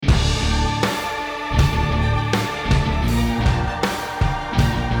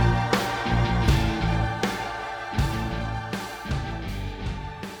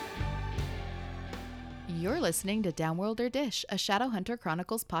listening to Downworld or Dish, a Shadowhunter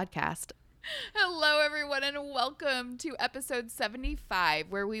Chronicles podcast. Hello, everyone, and welcome to episode 75,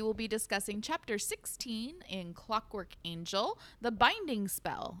 where we will be discussing chapter 16 in Clockwork Angel, The Binding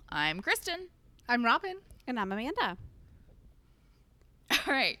Spell. I'm Kristen. I'm Robin. And I'm Amanda. All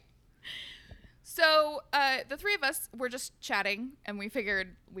right. So the three of us were just chatting, and we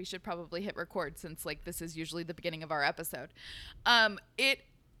figured we should probably hit record since, this is usually the beginning of our episode.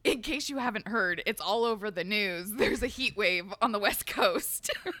 In case you haven't heard, it's all over the news. There's a heat wave on the West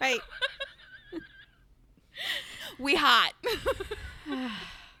Coast. Right. We hot.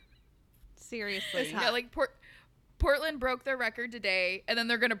 Seriously. Yeah, Portland broke their record today, and then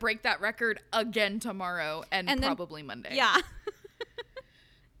they're going to break that record again tomorrow and probably Monday. Yeah.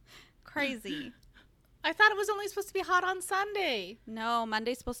 Crazy. I thought it was only supposed to be hot on Sunday. No,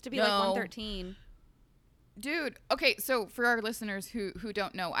 Monday's supposed to be like 113. Dude, okay, so for our listeners who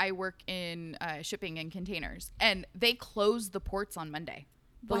don't know, I work in shipping and containers, and they close the ports on Monday.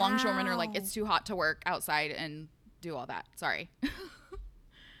 The longshoremen are like, it's too hot to work outside and do all that. Sorry.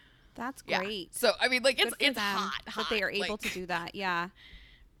 That's Yeah. great. So, I mean, it's them hot. that they are able to do that. Yeah.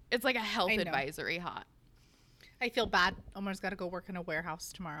 It's like a health advisory hot. I feel bad. Omar's got to go work in a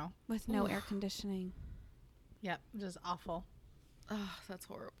warehouse tomorrow. With no air conditioning. Yep, just awful. Oh, that's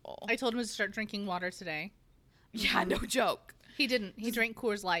horrible. I told him to start drinking water today. Yeah, no joke. He didn't. He drank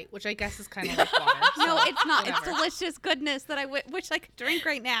Coors Light, which I guess is kind of like water. No, it's not. Whatever. It's delicious goodness that I wish I could drink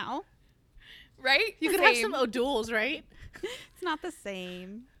right now. Right? You could have some O'Doyle's, right? It's not the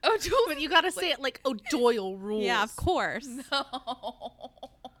same. O'Doyle, But you got to say it like O'Doyle rules. Yeah, of course. No.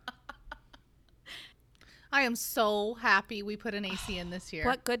 I am so happy we put an AC in this year.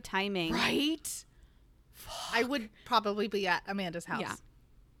 What good timing. Right? I would probably be at Amanda's house. Yeah.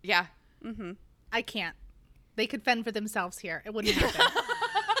 Yeah. Mm-hmm. I can't. They could fend for themselves here. It wouldn't happen.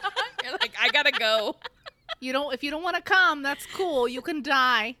 You're like, I gotta go. If you don't want to come, that's cool. You can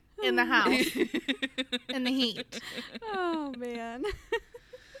die in the house in the heat. Oh, man.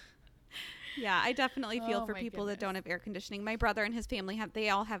 Yeah, I definitely feel for my people goodness. that don't have air conditioning. My brother and his family have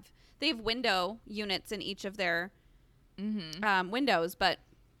window units in each of their windows, but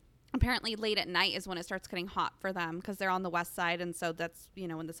apparently late at night is when it starts getting hot for them because they're on the west side, and so that's,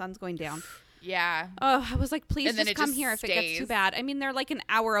 when the sun's going down. Yeah. Oh, I was like, please And then just it come just here if it gets too stays. bad. I mean, they're like an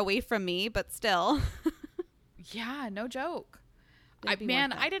hour away from me, but still. Yeah, no joke. It'd be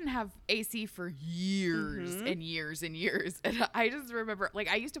Man, worth it. I didn't have AC for years and years and years. And I just remember,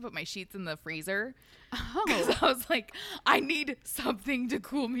 I used to put my sheets in the freezer. Oh. Because I was like, I need something to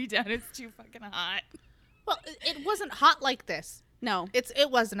cool me down. It's too fucking hot. Well, it wasn't hot like this. No. It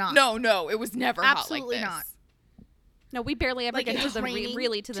was not. No, it was never Absolutely hot like not. this. No, we barely ever Like get it to was the raining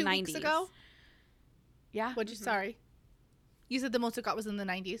really to the 2 90s. weeks ago. Yeah. What'd you? Sorry. You said the most it got was in the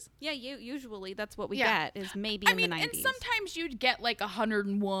 90s. Yeah, usually that's what we Yeah. get is maybe I in mean, the 90s. and sometimes you'd get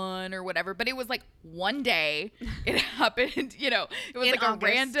 101 or whatever, but it was one day it happened, it was In a August.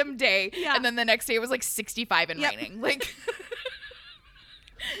 random day. Yeah. And then the next day it was 65 and Yep. raining.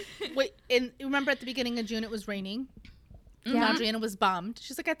 Wait, and remember at the beginning of June it was raining? Yeah. And Adriana was bummed.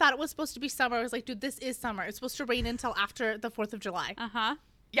 She's like, I thought it was supposed to be summer. I was like, dude, this is summer. It's supposed to rain until after the 4th of July. Uh-huh.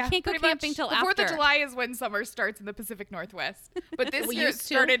 Yeah, You can't go pretty camping much. till the after. 4th of July is when summer starts in the Pacific Northwest. But this We year it used to.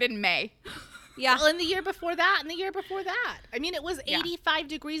 started in May. Yeah. Well, and the year before that, and the year before that. I mean, it was Yeah. 85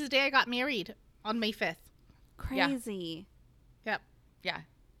 degrees the day I got married on May 5th. Crazy. Yep. Yeah.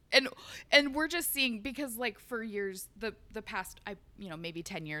 And we're just seeing, because for years, the past, maybe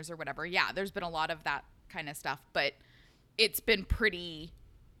 10 years or whatever, yeah, there's been a lot of that kind of stuff, but it's been pretty,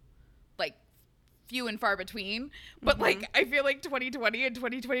 few and far between. But, I feel 2020 and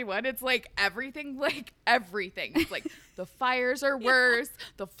 2021, it's everything, It's the fires are worse,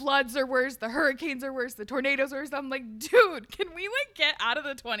 the floods are worse, the hurricanes are worse, the tornadoes are worse. I'm like, dude, can we, get out of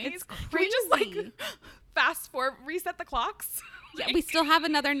the 20s? It's Can we just, crazy. fast forward, reset the clocks? Yeah, we still have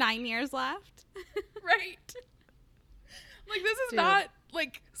another 9 years left. Right. This is Dude. not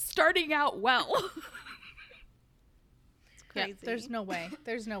starting out well. Yeah, Crazy. there's no way.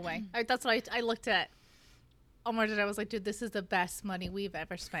 There's no way. That's what I looked at Omar and I was like, dude, this is the best money we've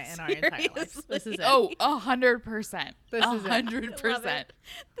ever spent in our entire lives. This is it. Oh, 100%. This is it. 100%.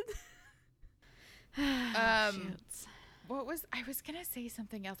 Shoots. What was I was gonna say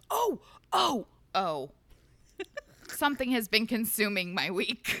something else. Oh. Something has been consuming my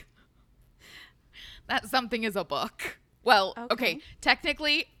week. That something is a book. Well, okay,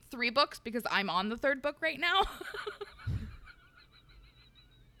 technically 3 books because I'm on the 3rd book right now.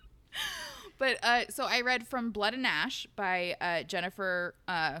 But so I read From Blood and Ash by Jennifer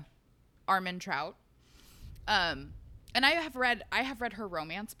Armentrout. And I have read her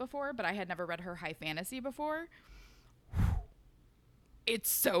romance before, but I had never read her high fantasy before. It's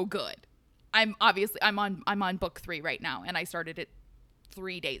so good. I'm on book 3 right now, and I started it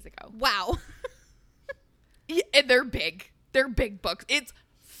 3 days ago. Wow. Yeah, and they're big. They're big books. It's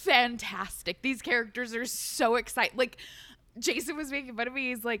fantastic. These characters are so excited. Like, Jason was making fun of me.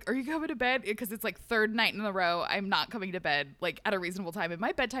 He's like, "Are you coming to bed?" Because it's like third night in a row I'm not coming to bed like at a reasonable time, and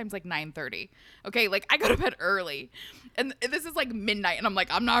my bedtime's like 9:30. Okay, like I go to bed early, and this is like midnight, and I'm like,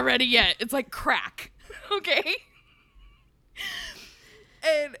 I'm not ready yet. It's like crack. Okay.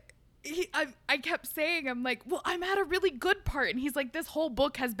 And I kept saying, I'm like, well, I'm at a really good part. And he's like, this whole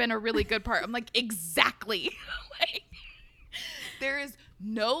book has been a really good part. I'm like, exactly. Like, there is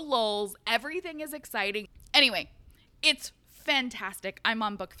no lulls. Everything is exciting. Anyway, it's fantastic. I'm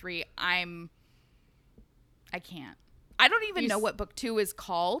on book 3. I can't. I don't even know what book 2 is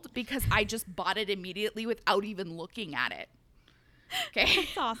called because I just bought it immediately without even looking at it. Okay.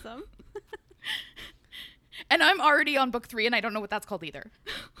 That's awesome. And I'm already on book 3 and I don't know what that's called either.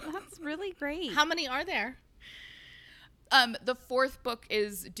 That's really great. How many are there? The 4th book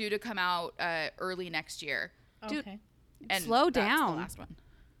is due to come out early next year. Dude, Okay. And slow that's down. the last one.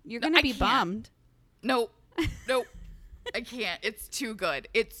 You're going to I be can't. bummed. Nope. I can't. It's too good.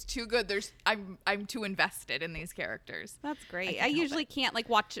 It's too good. I'm too invested in these characters. That's great. can't I help usually it. can't like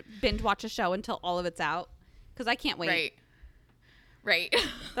binge watch a show until all of it's out because I can't wait. Right.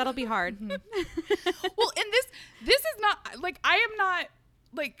 That'll be hard. Well, and this is not like I am not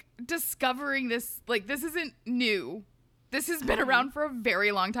like discovering this. Like this isn't new. This has been around for a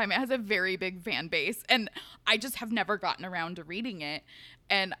very long time. It has a very big fan base, and I just have never gotten around to reading it.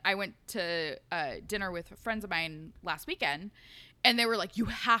 And I went to dinner with friends of mine last weekend, and they were like, you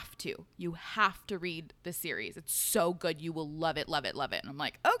have to read the series. It's so good. You will love it, love it, love it. And I'm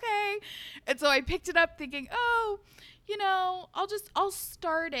like, okay. And so I picked it up thinking, oh, I'll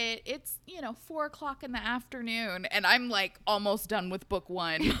start it. It's, 4:00 in the afternoon. And I'm like almost done with book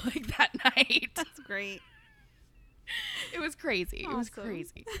 1 like that night. That's great. It was crazy. Awesome. It was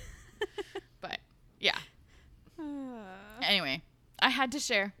crazy. But yeah. Anyway, I had to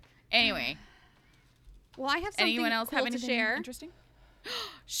share. Anyway. Well, I have something Anyone else cool have to anything share. interesting?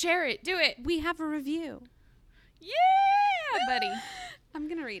 Share it. Do it. We have a review. Yeah, buddy. I'm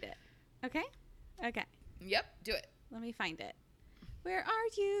going to read it. Okay? Okay. Yep. Do it. Let me find it. Where are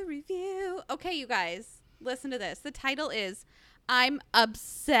you, review? Okay, you guys, listen to this. The title is I'm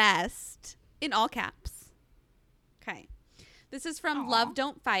Obsessed in all caps. Okay. This is from Aw. Love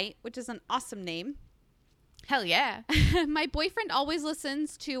Don't Fight, which is an awesome name. Hell yeah. My boyfriend always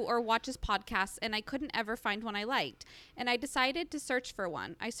listens to or watches podcasts, and I couldn't ever find one I liked. And I decided to search for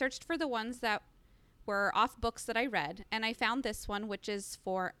one. I searched for the ones that were off books that I read, and I found this one, which is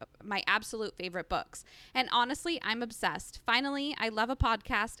for my absolute favorite books. And honestly, I'm obsessed. Finally, I love a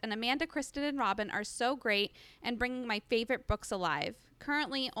podcast, and Amanda, Kristen, and Robin are so great and bringing my favorite books alive.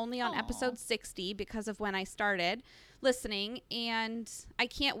 Currently only on Aw. episode 60 because of when I started listening, and I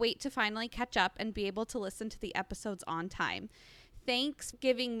can't wait to finally catch up and be able to listen to the episodes on time. Thanks for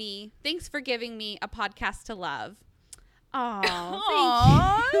giving me a podcast to love. Oh,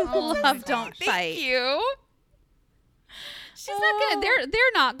 thank you. Love Don't Fight. Thank you. She's not gonna.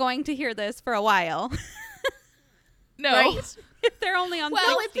 They're not going to hear this for a while, No. right? If they're only on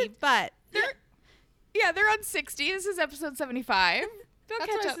Well, 60, but They're on 60. This is episode 75. They'll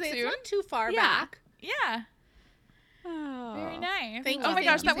That's catch what I up say. It's soon. not too far Yeah. back. Yeah. oh, Very nice. Thank Oh you, my thank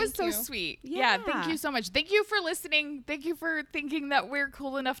gosh, you, that was thank so you. sweet. Yeah. Yeah, thank you so much. Thank you for listening. Thank you for thinking that we're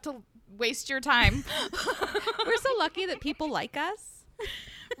cool enough to waste your time. We're so lucky that people like us.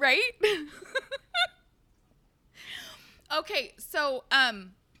 Right? Okay, so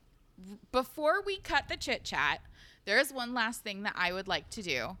before we cut the chit chat, there is one last thing that I would like to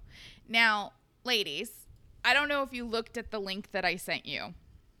do. Now, ladies, I don't know if you looked at the link that I sent you.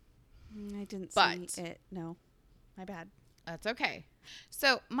 I didn't But- see it. No, my bad. That's okay.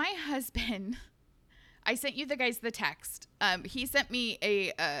 So my husband, I sent you guys the text. He sent me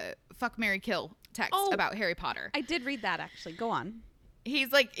a fuck, marry, kill text Oh. about Harry Potter. I did read that actually. Go on.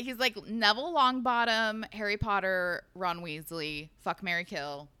 He's like Neville Longbottom, Harry Potter, Ron Weasley, fuck, marry,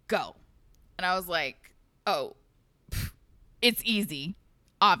 kill, go. And I was like, oh, it's easy.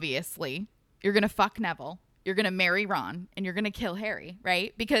 Obviously, you're gonna fuck Neville, you're gonna marry Ron, and you're gonna kill Harry,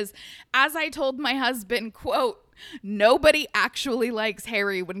 right? Because as I told my husband, quote, nobody actually likes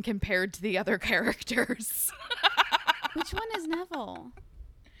Harry when compared to the other characters. Which one is Neville?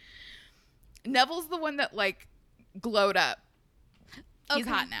 Neville's the one that like glowed up. He's Okay.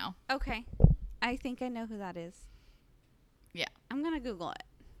 hot now. Okay, I think I know who that is. Yeah. I'm gonna Google it,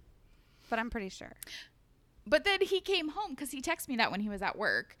 but I'm pretty sure. But then he came home because he texted me that when he was at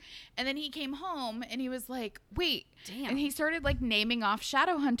work. And then he came home and he was like, wait. Damn. And he started like naming off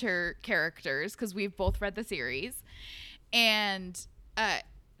Shadowhunter characters because we've both read the series. And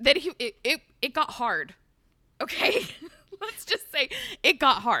then it got hard. Okay. Let's just say it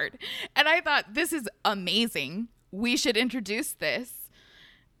got hard. And I thought, this is amazing. We should introduce this.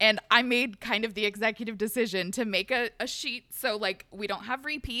 And I made kind of the executive decision to make a sheet so like we don't have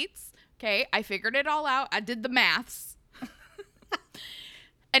repeats. Okay, I figured it all out. I did the maths.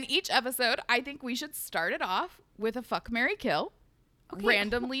 And each episode, I think we should start it off with a fuck, marry, kill,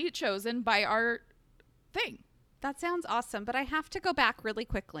 randomly chosen by our thing. That sounds awesome, but I have to go back really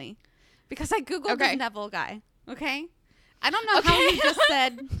quickly because I Googled this Neville guy. Okay? I don't know how he just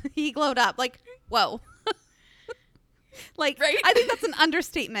said he glowed up. Like, whoa. Like, right? I think that's an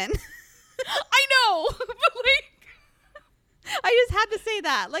understatement. I know, but like, I just had to say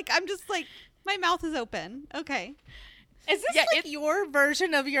that. Like, I'm just like, my mouth is open. Okay. Is this like your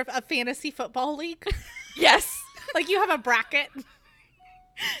version of your a fantasy football league? Yes. Like you have a bracket?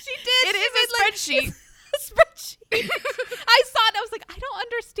 She did. It is a spreadsheet. Like, a spreadsheet. I saw it. I was like, I don't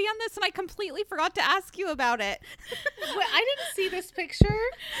understand this. And I completely forgot to ask you about it. Wait, I didn't see this picture.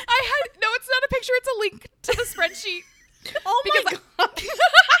 No, it's not a picture. It's a link to the spreadsheet. Oh my God.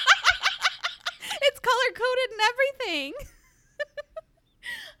 It's color coded and everything.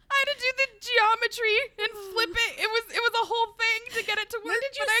 I had to do the geometry and flip it. It was a whole thing to get it to work. When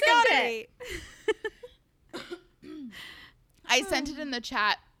did you but I got it. I sent it in the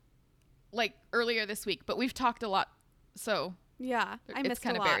chat like earlier this week, but we've talked a lot, so yeah, I missed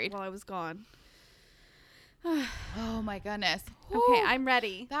kind a of lot buried while I was gone. Oh my goodness. Okay, I'm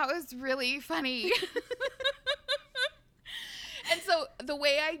ready. That was really funny. And so the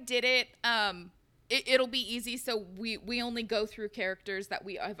way I did it, it'll be easy. So we only go through characters that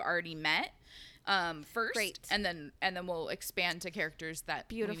we have already met first. Great. And then we'll expand to characters that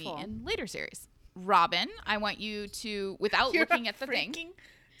Beautiful. we meet in later series. Robin, I want you to, without looking at the thing.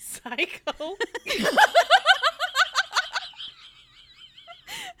 Psycho.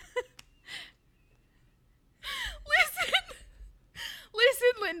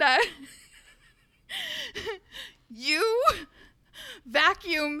 Listen, Linda. You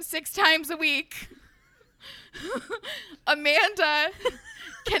vacuum 6 times a week. Amanda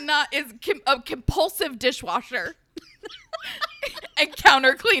is a compulsive dishwasher and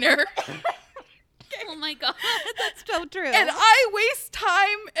counter cleaner. Oh my God, that's so true. And I waste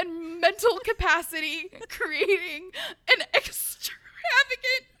time and mental capacity creating an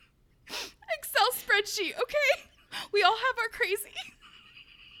extravagant Excel spreadsheet. Okay, we all have our crazy.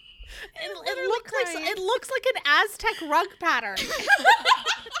 It looks like an Aztec rug pattern.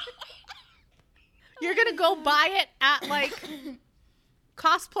 You're gonna go buy it at like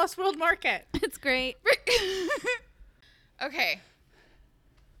Cost Plus World Market. It's great. Okay.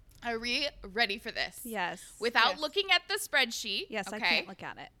 Are we ready for this? Yes. Without looking at the spreadsheet. Yes, okay? I can't look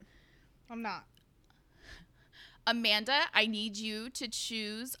at it. I'm not. Amanda, I need you to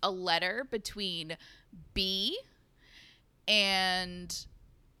choose a letter between B and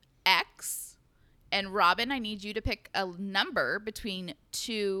X. And Robin, I need you to pick a number between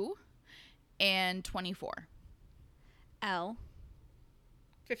 2 and 24. L.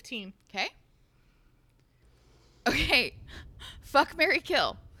 15. Okay? Okay. Fuck, marry,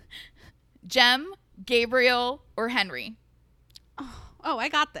 kill. Jem, Gabriel, or Henry? Oh, I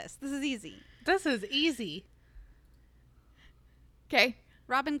got this. This is easy. This is easy. Okay.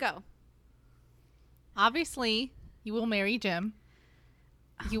 Robin, go. Obviously, you will marry Jim.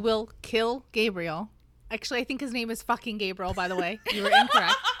 You will kill Gabriel. Actually, I think his name is fucking Gabriel, by the way. You were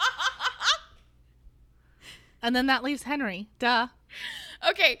incorrect. And then that leaves Henry. Duh.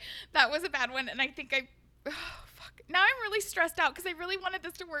 Okay. That was a bad one. And I think fuck. Now I'm really stressed out because I really wanted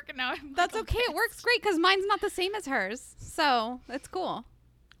this to work. And now I'm That's okay. It works great because mine's not the same as hers. So it's cool.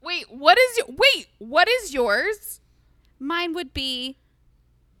 Wait, what is yours? Mine would be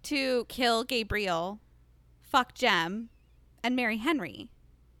to kill Gabriel, fuck Jem, and marry Henry.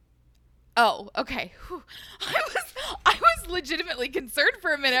 Oh, okay. Whew. I was legitimately concerned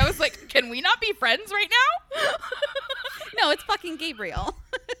for a minute. I was like, can we not be friends right now? No, it's fucking Gabriel.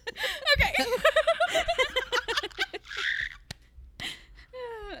 Okay.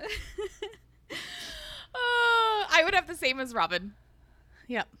 I would have the same as Robin.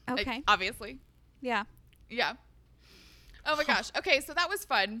 Yep. Okay. Obviously. Yeah. Yeah. Oh my gosh. Okay, so that was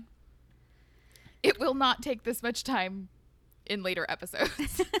fun. It will not take this much time in later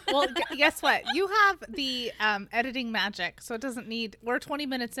episodes. Well, guess what? You have the editing magic, so it doesn't need. We're 20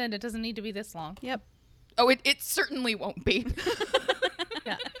 minutes in. It doesn't need to be this long. Yep. Oh, it certainly won't be.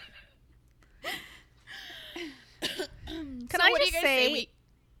 Yeah. Can So I what do just you guys say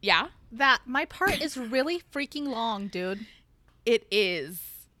Yeah, that my part is really freaking long, dude? it is.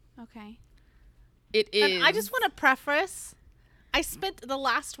 Okay. It is. And I just want to preface, I spent the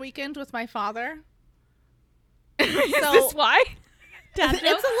last weekend with my father. Is So- this why? It's a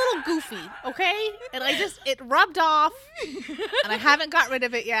little goofy, okay? And it rubbed off, and I haven't got rid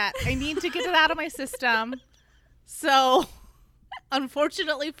of it yet. I need to get it out of my system. So,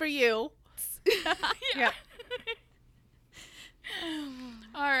 unfortunately for you, yeah.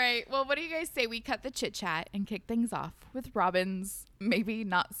 All right. Well, what do you guys say we cut the chit chat and kick things off with Robin's maybe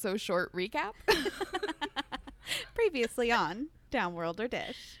not so short recap? Previously on Downworld or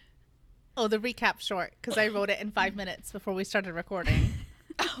Dish. Oh, the recap short, because I wrote it in 5 minutes before we started recording.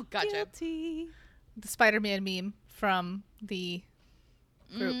 Oh, gotcha. Guilty. The Spider-Man meme from the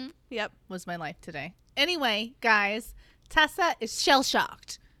group Mhm. Yep. was my life today. Anyway, guys, Tessa is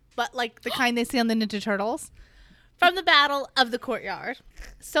shell-shocked, but like the kind they see on the Ninja Turtles. From the Battle of the Courtyard,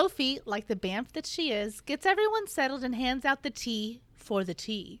 Sophie, like the bamf that she is, gets everyone settled and hands out the tea for the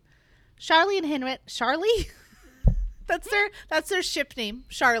tea. Charlie and Henry, Charlie? That's their ship name,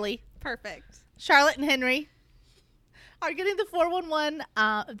 Charlie. Perfect. Charlotte and Henry are getting the 411,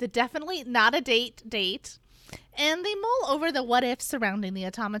 the definitely not a date, and they mull over the what ifs surrounding the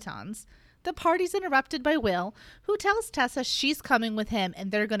automatons. The party's interrupted by Will, who tells Tessa she's coming with him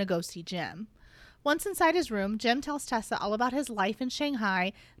and they're going to go see Jim. Once inside his room, Jim tells Tessa all about his life in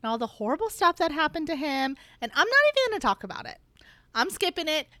Shanghai and all the horrible stuff that happened to him, and I'm not even going to talk about it. I'm skipping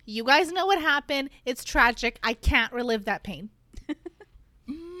it. You guys know what happened. It's tragic. I can't relive that pain.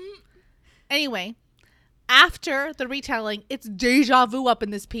 Anyway, after the retelling, it's deja vu up in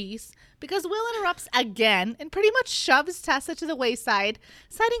this piece because Will interrupts again and pretty much shoves Tessa to the wayside,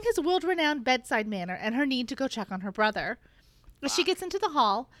 citing his world-renowned bedside manner and her need to go check on her brother. As she gets into the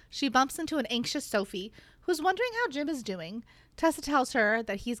hall, she bumps into an anxious Sophie, who's wondering how Jim is doing. Tessa tells her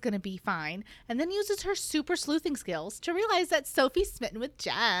that he's going to be fine, and then uses her super sleuthing skills to realize that Sophie's smitten with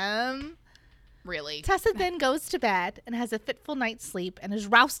Jim. Really? Tessa then goes to bed and has a fitful night's sleep and is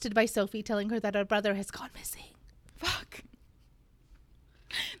rousted by Sophie telling her that her brother has gone missing. Fuck.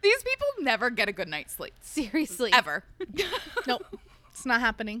 These people never get a good night's sleep. Seriously. Ever. Nope, it's not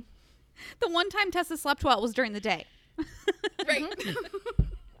happening. The one time Tessa slept well was during the day. Right.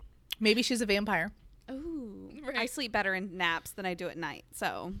 Maybe she's a vampire. Ooh. Right. I sleep better in naps than I do at night.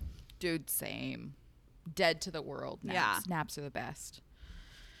 So, Dude, same. Dead to the world. Naps. Yeah. Naps are the best.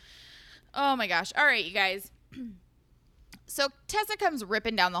 Oh my gosh. All right, you guys. So Tessa comes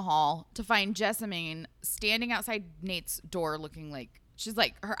ripping down the hall to find Jessamine standing outside Nate's door looking like she's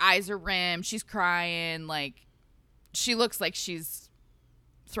like her eyes are rimmed. She's crying. Like she looks like she's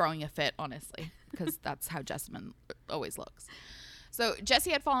throwing a fit, honestly, because that's how Jessamine always looks. So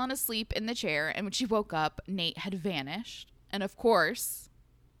Jessie had fallen asleep in the chair, and when she woke up, Nate had vanished. And of course,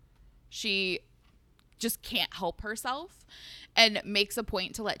 she just can't help herself and makes a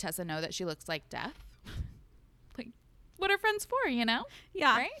point to let Tessa know that she looks like death. Like, what are friends for, you know?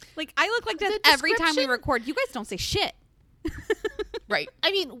 yeah. Right? Like, I look like The this every time we description- record. You guys don't say shit. Right.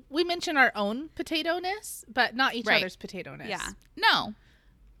 I mean, we mention our own potato-ness, but not each Right. other's potato-ness. Yeah. No.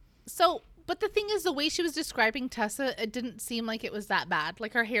 So, but the thing is, the way she was describing Tessa, it didn't seem like it was that bad.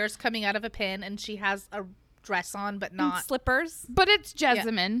 Like her hair's coming out of a pin and she has a dress on, but And not. slippers. But it's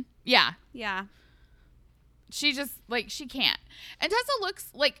Jessamine. Yeah. Yeah. She just, like, she can't. And Tessa looks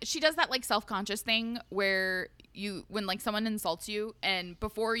like she does that, like, self-conscious thing where when, like, someone insults you and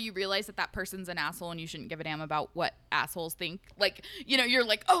before you realize that that person's an asshole and you shouldn't give a damn about what assholes think, like, you know, you're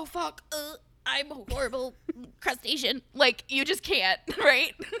like, oh, fuck, I'm a horrible crustacean. Like, you just can't,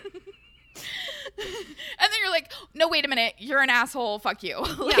 right? And then you're like, no, wait a minute, you're an asshole, fuck you.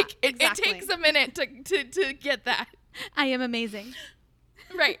 Like, exactly. it takes a minute to get that. I am amazing.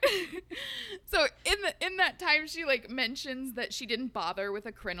 Right. So in that time, she like mentions that she didn't bother with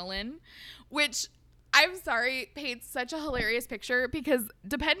a crinoline, which I'm sorry paints such a hilarious picture because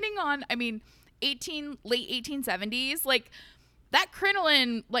depending on, I mean, late 1870s, like that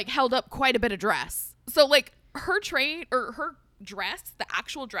crinoline like held up quite a bit of dress. So like her dress, the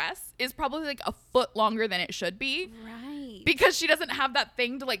actual dress, is probably like a foot longer than it should be Right. because she doesn't have that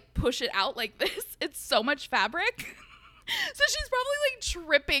thing to like push it out like this. It's so much fabric. So she's probably like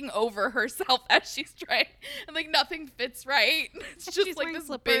tripping over herself as she's trying, and like nothing fits right. It's just She's like wearing this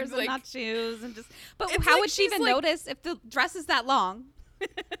slippers big, and like, not shoes, and just. But It's how like would she she's, even like- notice if the dress is that long?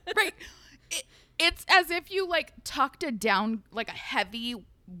 right. It's as if you like tucked a down, like a heavy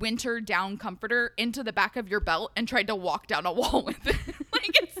winter down comforter into the back of your belt and tried to walk down a wall with it.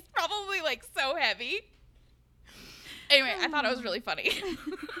 Like it's probably like so heavy. Anyway, I thought it was really funny.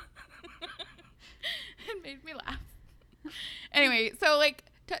 It made me laugh. Anyway, so like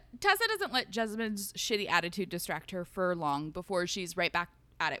Tessa doesn't let Jessamyn's shitty attitude distract her for long before she's right back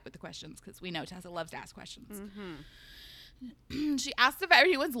at it with the questions, because we know Tessa loves to ask questions. She asks if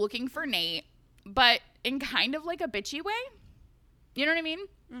anyone's looking for Nate, but in kind of like a bitchy way. You know what I mean?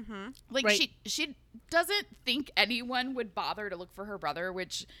 Like she doesn't think anyone would bother to look for her brother,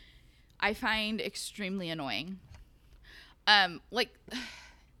 which I find extremely annoying. Like,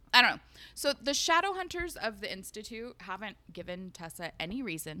 I don't know. So the shadow hunters of the Institute haven't given Tessa any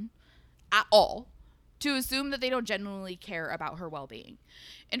reason at all to assume that they don't genuinely care about her well-being.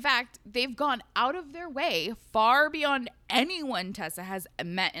 In fact, they've gone out of their way far beyond anyone Tessa has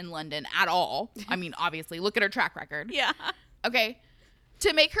met in London at all. I mean, obviously, look at her track record. Yeah. Okay.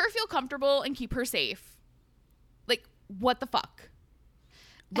 To make her feel comfortable and keep her safe. Like, what the fuck?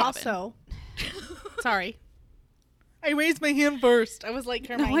 Robin. Also, sorry. I raised my hand first. I was like,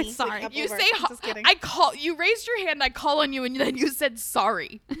 Hermione. No, it's sorry. You say, you raised your hand, I call on you, and then you said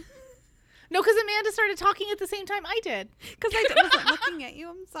sorry. No, because Amanda started talking at the same time I did. Because I wasn't looking at you.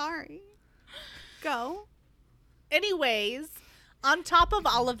 I'm sorry. Go. Anyways, on top of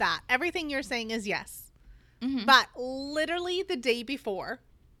all of that, everything you're saying is yes. But literally the day before,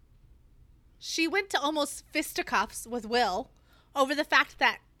 she went to almost fisticuffs with Will over the fact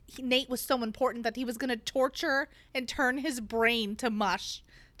that Nate was so important that he was going to torture and turn his brain to mush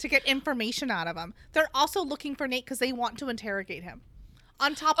to get information out of him. They're also looking for Nate because they want to interrogate him.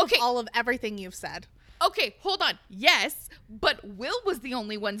 On top of all of everything you've said. Okay, hold on. Yes, but Will was the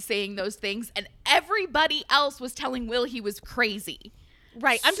only one saying those things, and everybody else was telling Will he was crazy.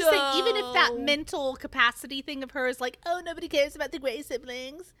 Right. I'm just saying, even if that mental capacity thing of hers, like, oh, nobody cares about the Grey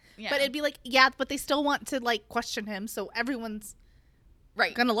siblings. Yeah. But it'd be like, yeah, but they still want to, like, question him, so everyone's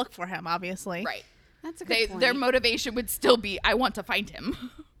going to look for him, obviously. Right. That's a good point. Their motivation would still be, I want to find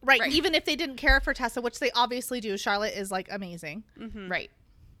him. Right. Even if they didn't care for Tessa, which they obviously do. Charlotte is, like, amazing. Right.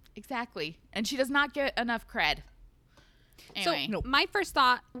 Exactly. And she does not get enough cred. Anyway. So my first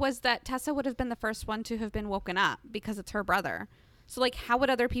thought was that Tessa would have been the first one to have been woken up because it's her brother. So, like, how would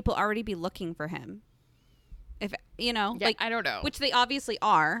other people already be looking for him? If, you know, like, I don't know. Which they obviously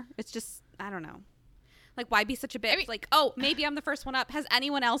are. It's just, I don't know. Like, why be such a bitch? I mean, like, oh, maybe I'm the first one up. Has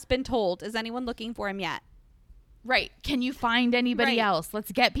anyone else been told? Is anyone looking for him yet? Right. Can you find anybody else?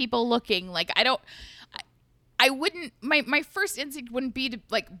 Let's get people looking. Like, I wouldn't, my first instinct wouldn't be to,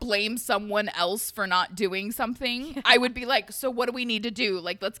 like, blame someone else for not doing something. I would be like, so what do we need to do?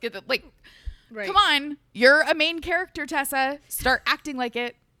 Like, let's get the, like, come on. You're a main character, Tessa. Start acting like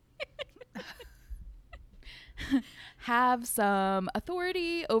it. Have some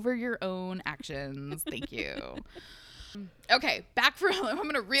authority over your own actions. Thank you. Okay, I'm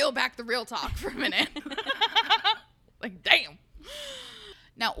going to reel back the real talk for a minute. Like, damn.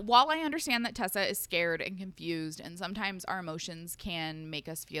 Now, while I understand that Tessa is scared and confused, and sometimes our emotions can make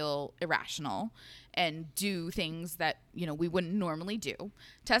us feel irrational and do things that, you know, we wouldn't normally do,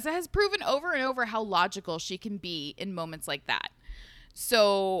 Tessa has proven over and over how logical she can be in moments like that.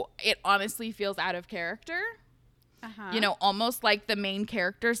 So it honestly feels out of character. You know, almost like the main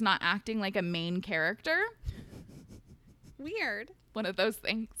character's not acting like a main character. Weird. One of those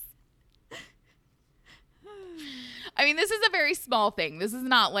things. I mean, this is a very small thing. This is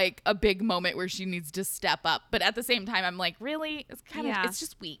not like a big moment where she needs to step up. But at the same time, I'm like, really? It's kind of, it's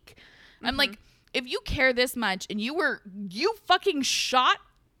just weak. I'm like, if you care this much and you fucking shot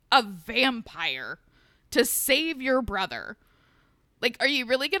a vampire to save your brother, like, are you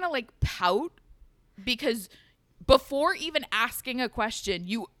really going to, like, pout? Because before even asking a question,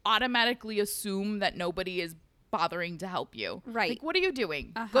 you automatically assume that nobody is bothering to help you. Right. Like, what are you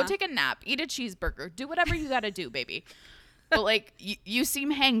doing? Go take a nap, eat a cheeseburger, do whatever you got to do, baby. But, like, you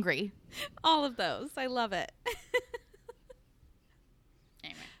seem hangry. All of those. I love it.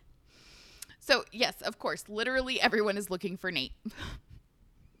 Anyway. So, yes, of course, literally everyone is looking for Nate.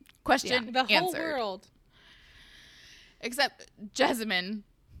 Question the whole answered. world. Except Jessamyn,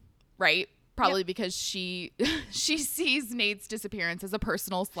 right? Probably because she sees Nate's disappearance as a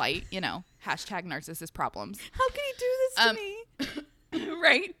personal slight, you know, hashtag narcissist problems. How can he do this to me?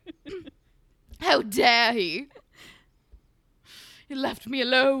 Right? How dare he? He left me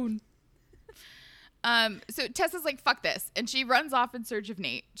alone. So Tessa's like, fuck this. And she runs off in search of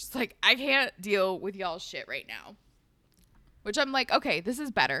Nate. She's like, I can't deal with y'all's shit right now. Which I'm like, okay, this is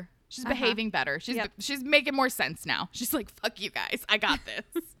better. She's behaving better. She's making more sense now. She's like, fuck you guys. I got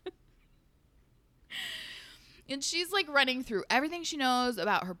this. And she's like running through everything she knows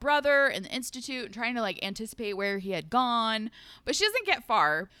about her brother and the Institute and trying to like anticipate where he had gone. But she doesn't get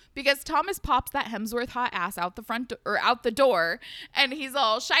far because Thomas pops that Hemsworth hot ass out the front or out the door. And he's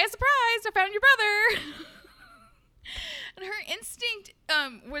all, shy as surprise, I found your brother. And her instinct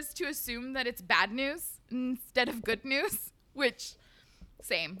was to assume that it's bad news instead of good news, which,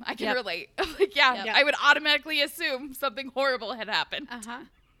 same. I can relate. I'm like, yeah, I would automatically assume something horrible had happened.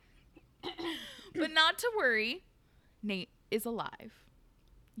 Uh-huh. But not to worry, Nate is alive.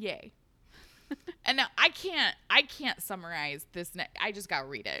 Yay. And now I can't summarize this. I just got to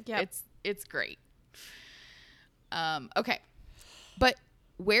read it. Yep. It's great. Okay. But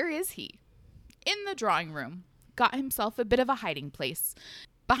where is he? In the drawing room. Got himself a bit of a hiding place.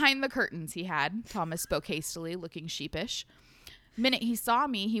 Behind the curtains he had, Thomas spoke hastily, looking sheepish. Minute he saw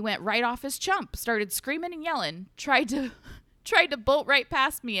me, he went right off his chump, started screaming and yelling, tried to bolt right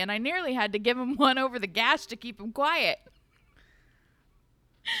past me, and I nearly had to give him one over the gash to keep him quiet.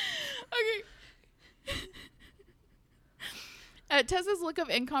 Okay. At Tessa's look of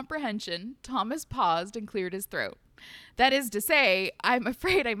incomprehension, Thomas paused and cleared his throat. That is to say, I'm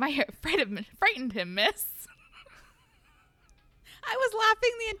afraid I might have frightened him, miss. I was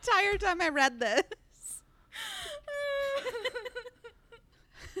laughing the entire time I read this.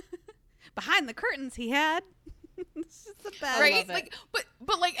 Behind the curtains he had. This is the best. Right? Like,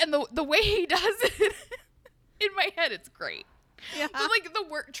 but like, and the way he does it, in my head, it's great. Yeah. But like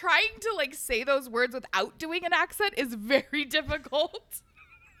trying to like say those words without doing an accent is very difficult.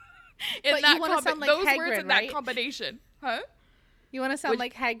 But you want to sound like those Hagrid, words in right? that combination, huh? You want to sound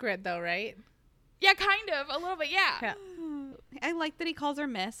like Hagrid, though, right? Yeah, kind of, a little bit, yeah. I like that he calls her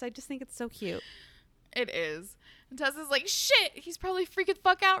Miss. I just think it's so cute. It is. And Tessa's like, shit, he's probably freaking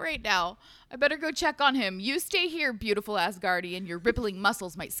fuck out right now. I better go check on him. You stay here, beautiful Asgardian. Your rippling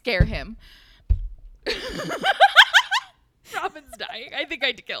muscles might scare him. Robin's dying. I think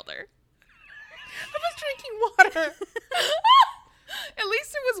I killed her. I was drinking water. At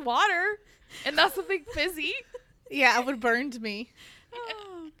least it was water and not something fizzy. Yeah, it would burned me.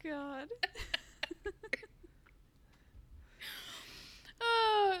 Oh, God.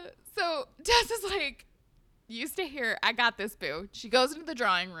 So Tessa's like, you stay here. I got this, boo. She goes into the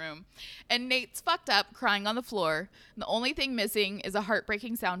drawing room, and Nate's fucked up, crying on the floor. And the only thing missing is a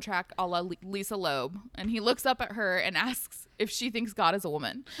heartbreaking soundtrack a la Lisa Loeb. And he looks up at her and asks if she thinks God is a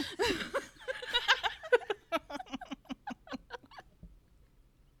woman.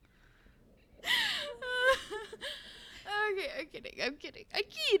 Okay, I'm kidding. I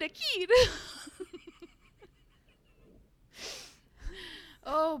keyed.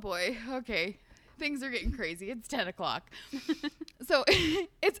 Oh boy. Okay. Things are getting crazy. It's 10 o'clock. So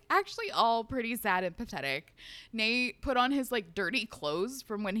it's actually all pretty sad and pathetic. Nate put on his like dirty clothes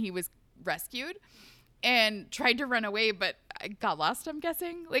from when he was rescued and tried to run away, but got lost, I'm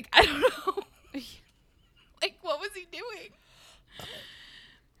guessing. Like, I don't know. Like, what was he doing?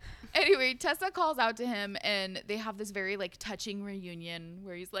 Anyway, Tessa calls out to him, and they have this very, like, touching reunion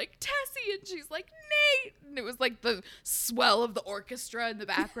where he's like, Tessie, and she's like, Nate. And it was, like, the swell of the orchestra in the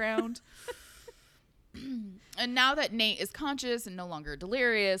background. And now that Nate is conscious and no longer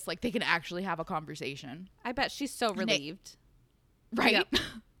delirious, like, they can actually have a conversation. I bet she's so relieved. Right? Yep.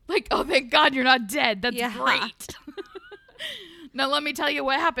 Like, oh, thank God you're not dead. That's Yeah. great. Now let me tell you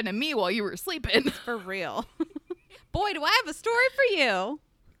what happened to me while you were sleeping. For real. Boy, do I have a story for you.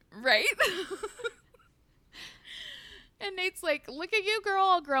 Right? And Nate's like, look at you, girl,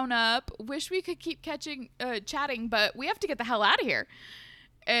 all grown up. Wish we could keep chatting, but we have to get the hell out of here.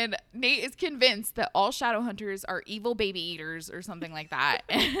 And Nate is convinced that all shadow hunters are evil baby eaters or something like that.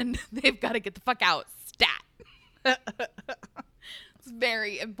 And they've got to get the fuck out. Stat. It's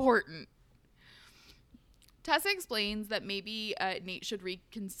very important. Tessa explains that maybe Nate should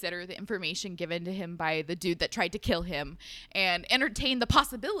reconsider the information given to him by the dude that tried to kill him and entertain the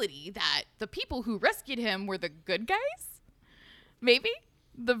possibility that the people who rescued him were the good guys. Maybe.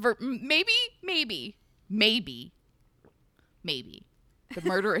 Maybe. The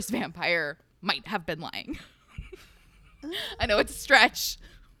murderous vampire might have been lying. I know it's a stretch.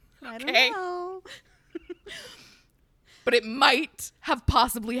 I don't know. But it might have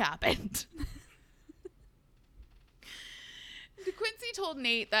possibly happened. DeQuincy told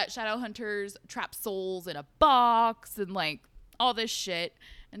Nate that shadow hunters trap souls in a box and like all this shit.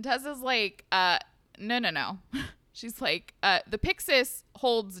 And Tessa's like, no. She's like, the Pyxis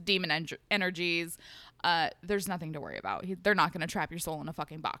holds demon energies. There's nothing to worry about. They're not going to trap your soul in a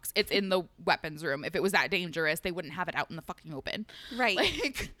fucking box. It's in the weapons room. If it was that dangerous, they wouldn't have it out in the fucking open. Right.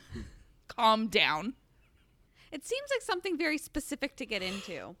 Like, calm down. It seems like something very specific to get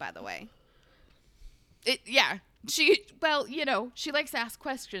into, by the way. Yeah. She likes to ask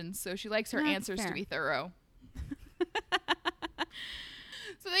questions, so she likes her answers to be thorough.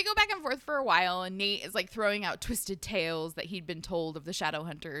 So they go back and forth for a while, and Nate is like throwing out twisted tales that he'd been told of the shadow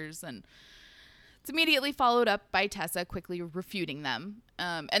hunters, and It's immediately followed up by Tessa quickly refuting them.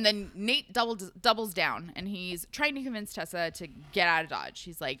 And then Nate doubles down, and he's trying to convince Tessa to get out of Dodge.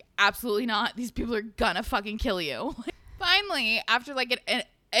 He's like, absolutely not. These people are gonna fucking kill you. Finally, after like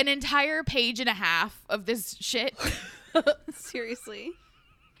an entire page and a half of this shit, Seriously.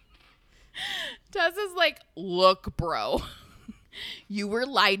 Tessa's like, look, bro, you were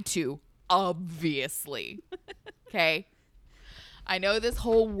lied to, obviously. Okay? I know this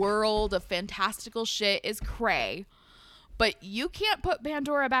whole world of fantastical shit is cray, but you can't put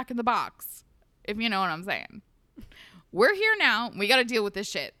Pandora back in the box, if you know what I'm saying. We're here now. We got to deal with this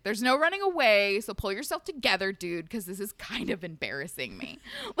shit. There's no running away, so pull yourself together, dude, because this is kind of embarrassing me.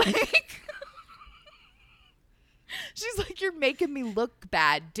 Like, she's like, you're making me look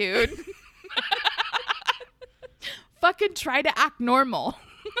bad, dude. Fucking try to act normal.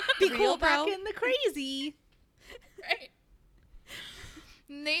 Be Real, cool bro? back in the crazy. Right.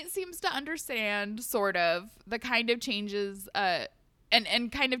 Nate seems to understand, sort of, the kind of changes,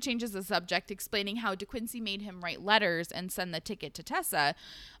 and kind of changes the subject, explaining how DeQuincy made him write letters and send the ticket to Tessa,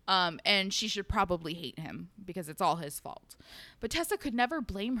 and she should probably hate him because it's all his fault. But Tessa could never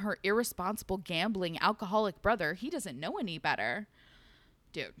blame her irresponsible, gambling, alcoholic brother. He doesn't know any better.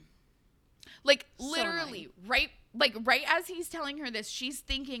 Dude. Like, literally, right as he's telling her this, she's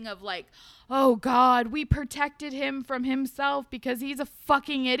thinking of like, oh God, we protected him from himself because he's a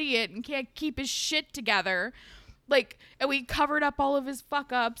fucking idiot and can't keep his shit together. Like, and we covered up all of his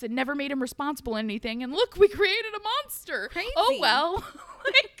fuck ups and never made him responsible in anything. And look, we created a monster. Crazy. Oh, well.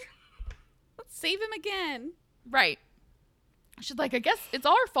 Like, Let's save him again. right. She's like, I guess it's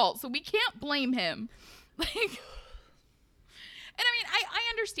our fault, so we can't blame him. Like, and I mean, I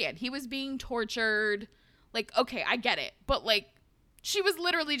understand. He was being tortured. Like, okay, I get it. But, like, she was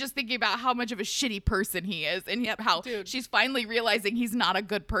literally just thinking about how much of a shitty person he is and how she's finally realizing he's not a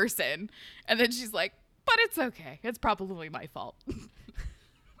good person. And then she's like, but it's okay. It's probably my fault.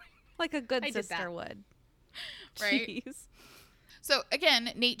 Like a good I did sister that. would. Right? Jeez. So,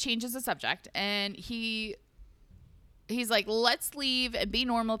 again, Nate changes the subject, and he's like, let's leave and be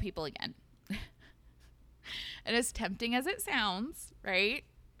normal people again. And as tempting as it sounds, right?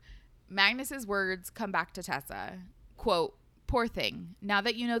 Magnus's words come back to Tessa. Quote, poor thing. Now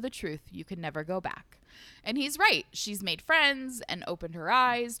that you know the truth, you can never go back. And he's right. She's made friends and opened her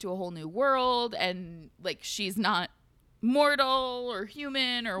eyes to a whole new world. And, like, she's not mortal or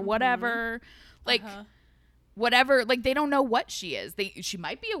human or whatever. Like, whatever. Like, they don't know what she is. She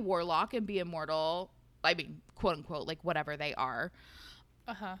might be a warlock and be immortal. I mean, quote unquote, like, whatever they are.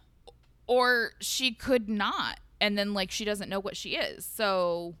 Or she could not. And then, like, she doesn't know what she is.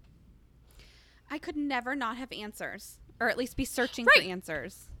 So I could never not have answers, or at least be searching Right. for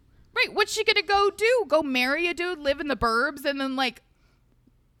answers. right, what's she gonna go do? Go marry a dude, live in the burbs, and then, like,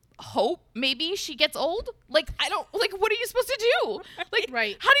 hope maybe she gets old? Like, I don't, like, what are you supposed to do? Like,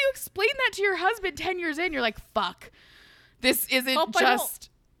 Right. how do you explain that to your husband 10 years in? You're like, fuck, this isn't Hope I just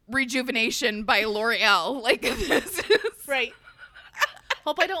rejuvenation by L'Oreal. Like, this is Right.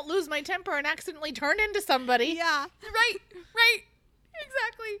 Hope I don't lose my temper and accidentally turn into somebody. Yeah. right,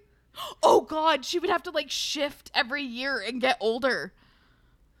 exactly. Oh God, she would have to, like, shift every year and get older.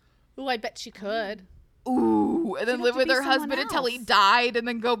 Ooh, I bet she could. Ooh, and then She'd live have to with be her husband someone until he else. died and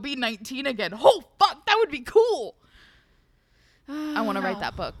then go be 19 again. Oh, fuck, that would be cool. I want to write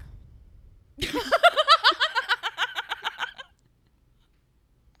that book.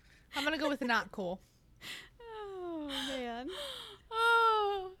 I'm going to go with not cool. Oh, man.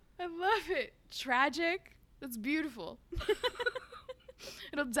 Oh, I love it. Tragic. That's beautiful.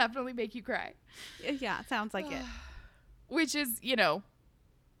 It'll definitely make you cry. Yeah, sounds like it. Which is, you know,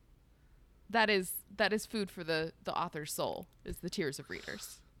 that is food for the author's soul, is the tears of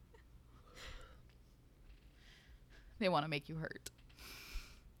readers. They want to make you hurt.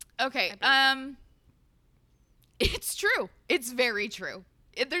 Okay, it's true. It's very true.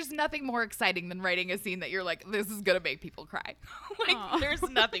 There's nothing more exciting than writing a scene that you're like, this is going to make people cry. Like, Aw. there's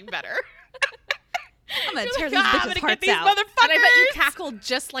nothing better. I'm going to You're tear like, these "Ah, I'm bitches' gonna get hearts these out. motherfuckers. And I bet you cackle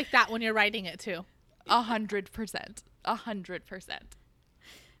just like that when you're writing it too. 100%. 100%.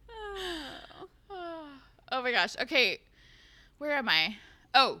 Oh my gosh. Okay. Where am I?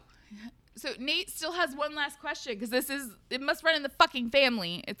 Oh, so Nate still has one last question because it must run in the fucking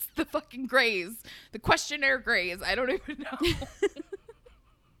family. It's the fucking Greys. The questionnaire Greys. I don't even know.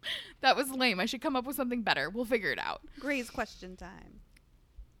 That was lame. I should come up with something better. We'll figure it out. Gray's question time.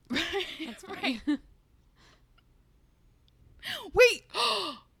 That's right. Wait.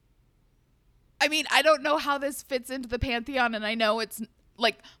 I mean, I don't know how this fits into the pantheon, and I know it's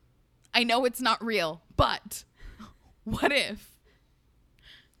not real, but what if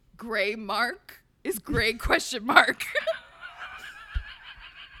Gray Mark is Greg question mark.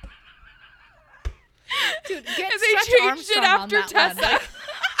 Dude, get And they Stretch changed Armstrong it after on that Tessa. one. Like,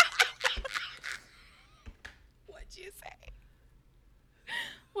 What'd you say?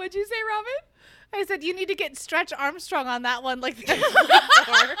 What'd you say, Robin? I said you need to get Stretch Armstrong on that one. Like,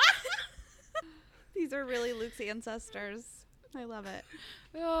 These are really Luke's ancestors. I love it.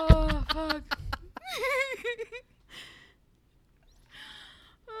 Oh, fuck.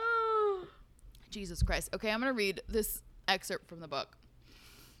 Oh. Jesus Christ. Okay, I'm going to read this excerpt from the book.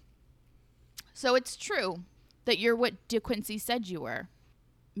 So it's true that you're what De Quincey said you were.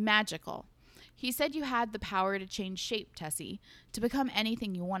 Magical. He said you had the power to change shape, Tessie, to become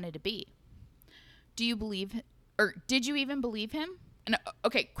anything you wanted to be. Do you believe, or did you even believe him? And,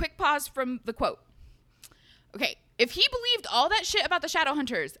 okay, quick pause from the quote. Okay, if he believed all that shit about the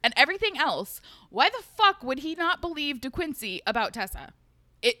Shadowhunters and everything else, why the fuck would he not believe De Quincey about Tessa?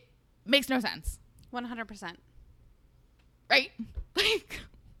 It makes no sense. 100%. Right? Like,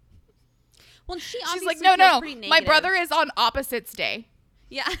 Well, she she's obviously like, no, feels no, pretty my negative. brother is on opposites day.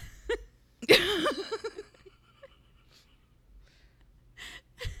 Yeah.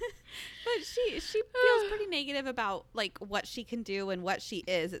 But she feels pretty negative about like what she can do and what she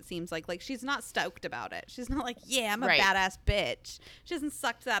is. It seems like she's not stoked about it. She's not like, yeah, I'm a Right. badass bitch. She hasn't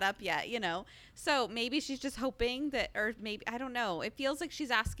sucked that up yet, you know. So maybe she's just hoping that, or maybe I don't know. It feels like she's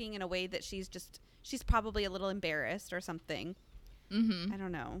asking in a way that she's probably a little embarrassed or something. Mm-hmm. I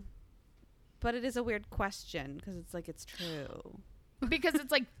don't know. But it is a weird question because it's like it's true. Because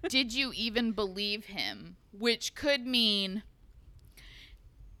it's like, did you even believe him? Which could mean,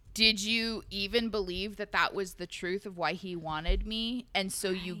 did you even believe that that was the truth of why he wanted me? And so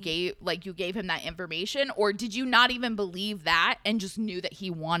you gave him that information? Or did you not even believe that and just knew that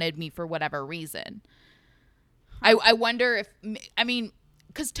he wanted me for whatever reason? I wonder if, I mean,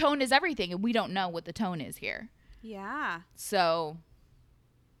 because tone is everything and we don't know what the tone is here. Yeah. So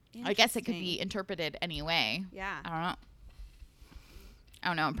I guess it could be Interesting. interpreted any way. Yeah. I don't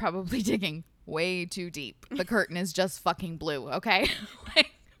know. I'm probably digging way too deep. The curtain is just fucking blue, okay?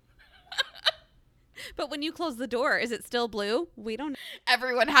 Like, But when you close the door, is it still blue? We don't.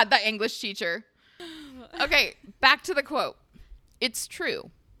 everyone had that English teacher. Okay, back to the quote. It's true.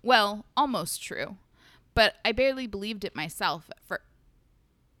 Well, almost true. But I barely believed it myself at first.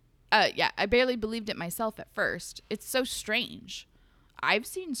 I barely believed it myself at first. It's so strange. I've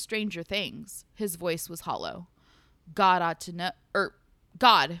seen stranger things. His voice was hollow. God ought to know,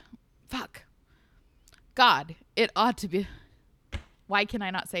 God, it ought to be. Why can I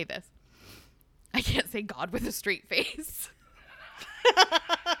not say this? I can't say God with a straight face.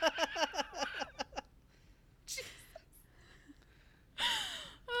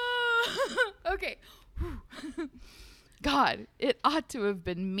 Okay. God, it ought to have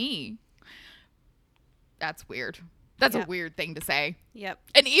been me. That's weird. That's Yep. a weird thing to say. Yep.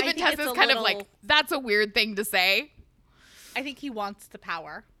 And I even think it's Tessa's a kind of little- like, that's a weird thing to say. I think he wants the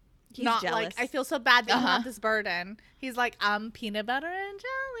power. He's Not jealous. like, I feel so bad that you Uh-huh. have this burden. He's like, peanut butter and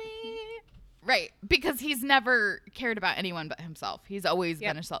jelly. Right. Because he's never cared about anyone but himself. He's always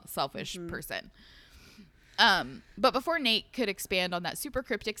Yep. been a selfish Mm-hmm. person. But before Nate could expand on that super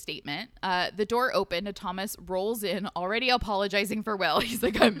cryptic statement, the door opened and Thomas rolls in, already apologizing for Will. He's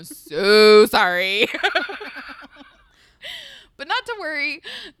like, I'm so sorry. But not to worry,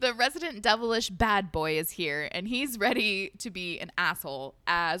 the resident devilish bad boy is here, and he's ready to be an asshole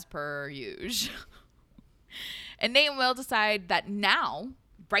as per usual. And Nate and Will decide that now,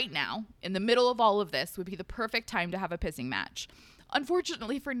 right now, in the middle of all of this, would be the perfect time to have a pissing match.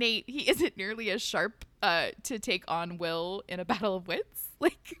 Unfortunately for Nate, he isn't nearly as sharp to take on Will in a battle of wits.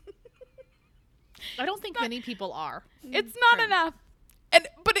 Like, I don't think many people are. it's not enough. And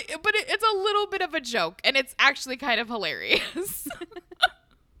but it's a little bit of a joke, and it's actually kind of hilarious.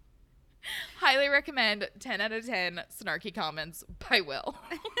 Highly recommend 10 out of 10 snarky comments by Will.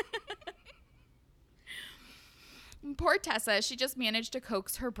 Poor Tessa, she just managed to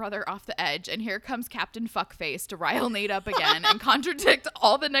coax her brother off the edge, and here comes Captain Fuckface to rile Nate up again and contradict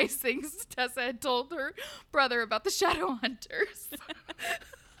all the nice things Tessa had told her brother about the Shadowhunters.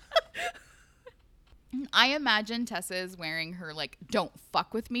 I imagine Tessa is wearing her, like, don't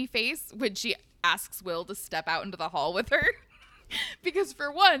fuck with me face when she asks Will to step out into the hall with her. Because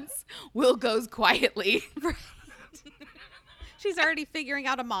for once, Will goes quietly. She's already figuring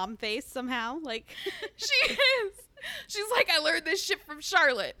out a mom face somehow. Like, She is. She's like, I learned this shit from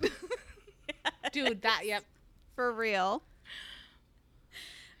Charlotte. Dude, yep. for real.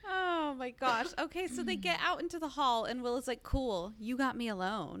 Oh my gosh. Okay, so they get out into the hall, and Will is like, cool, you got me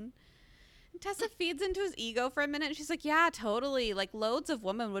alone. Tessa feeds into his ego for a minute. And she's like, yeah, totally. Like, loads of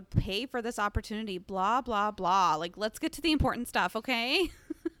women would pay for this opportunity. Blah, blah, blah. Like, let's get to the important stuff, okay?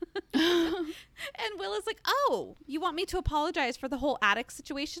 And Will is like, oh, you want me to apologize for the whole attic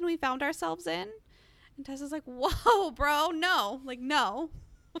situation we found ourselves in? And Tessa's like, whoa, bro, no. Like, no.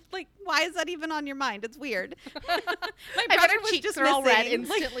 Like, why is that even on your mind? It's weird. My brother was just are all red missing.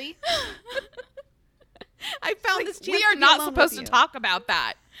 Like, instantly. I found this chance We are to be not alone supposed with to you. talk about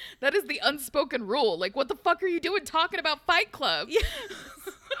that. That is the unspoken rule. Like, what the fuck are you doing talking about Fight Club? Yeah.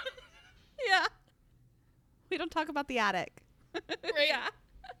 Yeah. We don't talk about the attic. Right. Yeah.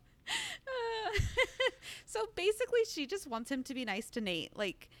 So basically, she just wants him to be nice to Nate.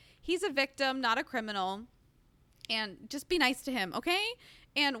 Like, he's a victim, not a criminal. And just be nice to him, okay?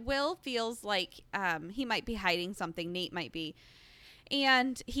 And Will feels like he might be hiding something. Nate might be.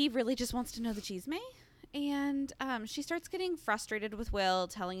 And he really just wants to know the chisme. And she starts getting frustrated with Will,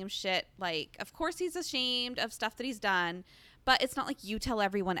 telling him shit. Like, of course he's ashamed of stuff that he's done. But it's not like you tell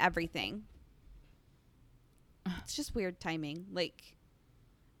everyone everything. It's just weird timing. Like,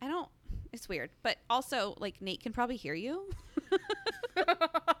 it's weird. But also, like, Nate can probably hear you. I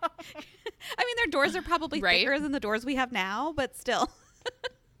mean, their doors are probably Right. thicker than the doors we have now, but still.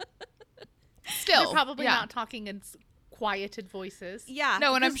 Still, They're probably yeah. not talking in quieted voices. Yeah.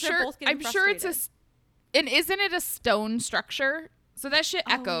 No, and I'm because they're sure both getting it's frustrated. and isn't it a stone structure? So that shit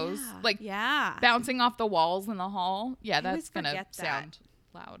echoes, Oh, yeah. like yeah. bouncing off the walls in the hall. Yeah, I always that's gonna forget that. sound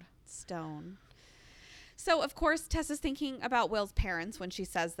loud. Stone. So, of course, Tessa's thinking about Will's parents when she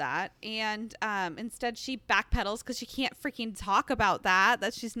says that. And instead, she backpedals because she can't freaking talk about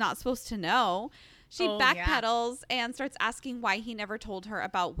that she's not supposed to know. She backpedals and starts asking why he never told her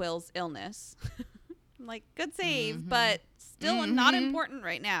about Will's illness. I'm like, good save, but still not important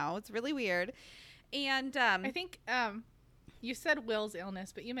right now. It's really weird. And I think you said Will's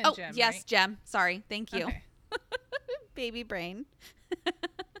illness, but you meant Jem, yes, right? Jem. Sorry. Thank you. Okay. Baby brain.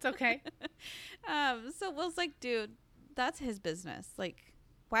 It's okay. So Will's like, dude, that's his business. Like,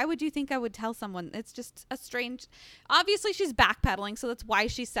 why would you think I would tell someone? It's just a strange. Obviously, she's backpedaling, so that's why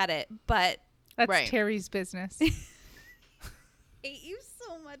she said it. But That's Right. Terry's business. I hate you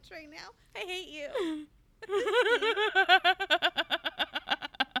so much right now. I hate you. It's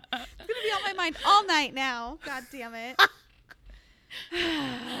gonna be on my mind all night now. God damn it.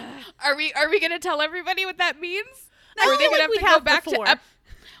 Are we gonna tell everybody what that means? I Or are they feel gonna like have we to have go back before. to?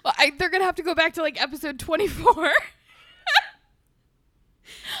 They're gonna have to go back to like episode 24.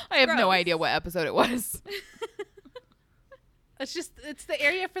 I have no Gross. idea what episode it was. It's the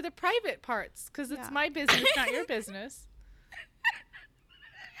area for the private parts because it's Yeah. my business, not your business.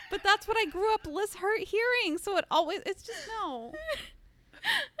 But that's what I grew up hearing. So it's just no.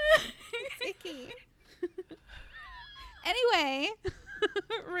 It's icky. Anyway,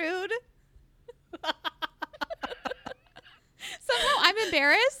 rude. Somehow I'm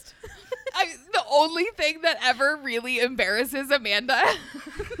embarrassed. The only thing that ever really embarrasses Amanda.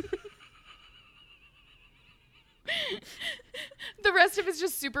 The rest of it's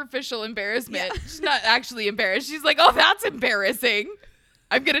just superficial embarrassment. Yeah. She's not actually embarrassed. She's like, oh, that's embarrassing.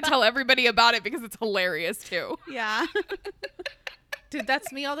 I'm going to tell everybody about it because it's hilarious too. Yeah. Dude,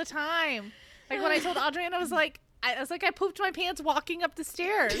 that's me all the time. Like when I told Audrey, I was like, I pooped my pants walking up the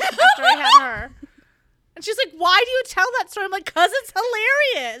stairs after I had her. And she's like, why do you tell that story? I'm like, because it's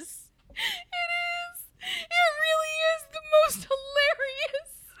hilarious. It is. It really is the most hilarious.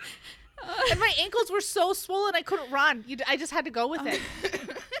 And my ankles were so swollen I couldn't run. I just had to go with it.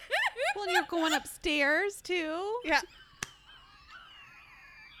 Well, you're going upstairs too. Yeah.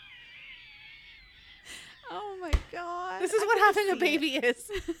 Oh my god. This is I what can having a see baby it. is.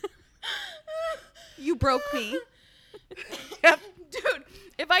 You broke me. Yep. Dude,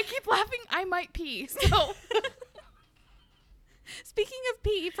 if I keep laughing, I might pee. So Speaking of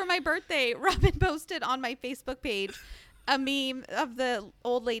pee, for my birthday, Robin posted on my Facebook page a meme of the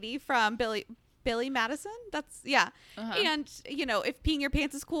old lady from Billy Madison. Uh-huh. And if peeing your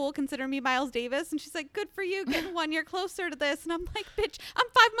pants is cool, consider me Miles Davis. And she's like, good for you, getting 1 year closer to this. And I'm like, bitch, I'm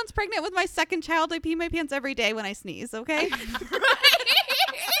 5 months pregnant with my second child. I pee my pants every day when I sneeze. Okay.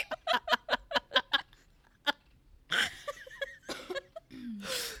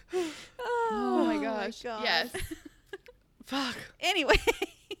 Oh my gosh. God. Yes. Fuck. Anyway.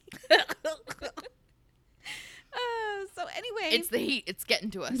 So anyway. It's the heat. It's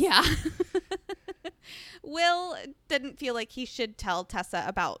getting to us. Yeah. Will didn't feel like he should tell Tessa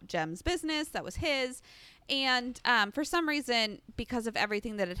about Jem's business. That was his. And for some reason, because of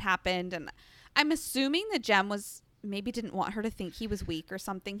everything that had happened, and I'm assuming that Jem maybe didn't want her to think he was weak or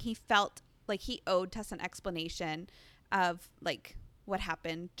something. He felt like he owed Tessa an explanation of like what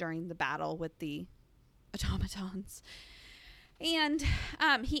happened during the battle with the automatons. And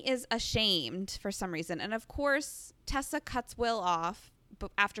he is ashamed for some reason. And of course, Tessa cuts Will off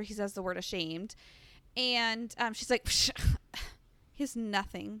after he says the word ashamed. And she's like, he has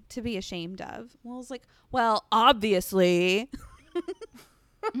nothing to be ashamed of. Will's like, well, obviously.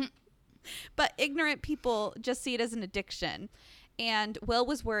 But ignorant people just see it as an addiction. And Will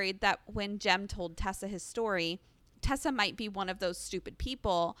was worried that when Jem told Tessa his story, Tessa might be one of those stupid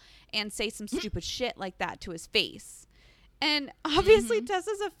people and say some stupid shit like that to his face. And obviously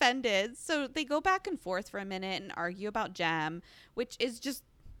Tessa's offended. So they go back and forth for a minute and argue about Jem, which is just,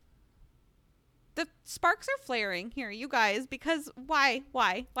 the sparks are flaring here, you guys, because why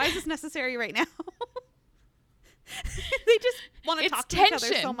is this necessary right now? They just want to talk to each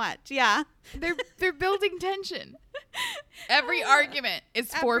other so much. Yeah. They're building tension. Every argument is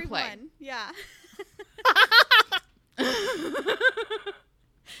foreplay. Everyone. Yeah.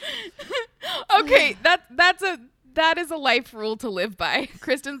 Okay, that is a life rule to live by.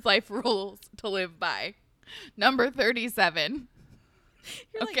 Kristen's life rules to live by. Number 37.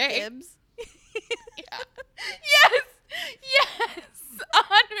 You're okay. like Gibbs. Yeah. Yes. 100%.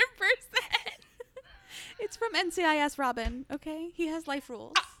 It's from NCIS Robin, okay? He has life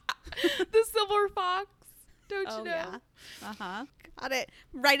rules. The silver fox. Don't you know? Yeah. Uh-huh. Got it.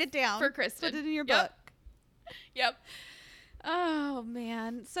 Write it down. For Kristen. Put it in your Yep. book. Yep. Oh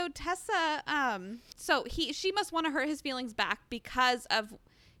man. So Tessa, she must want to hurt his feelings back because of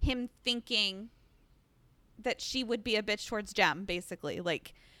him thinking that she would be a bitch towards Jem, basically.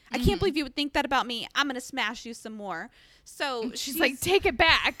 Like, I can't believe you would think that about me. I'm gonna smash you some more. So she's like, take it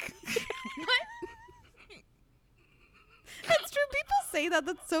back. What? That's true. People say that.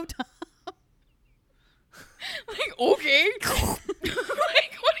 That's so dumb. Like, okay. Like,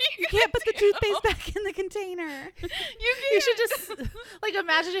 what are You can't put the toothpaste back in the container. You should just like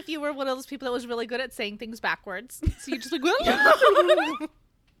imagine if you were one of those people that was really good at saying things backwards. So you just like,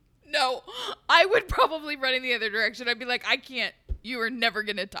 No, I would probably run in the other direction. I'd be like, I can't. You are never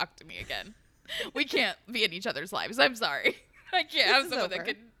gonna talk to me again. We can't be in each other's lives. I'm sorry. I can't have someone that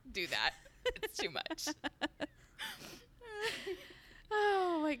can do that. It's too much.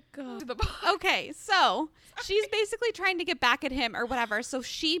 Oh my god. To the box. Okay, so she's basically trying to get back at him or whatever. So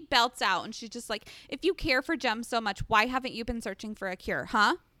she belts out and she's just like, if you care for Jem so much, why haven't you been searching for a cure?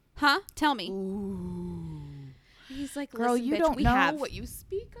 Huh? Tell me. Ooh. He's like, Girl, listen, you bitch, don't we know have. what you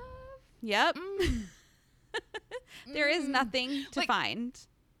speak of. Yep. There is nothing to Like- find.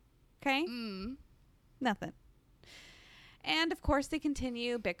 Okay? Mm. Nothing. And of course they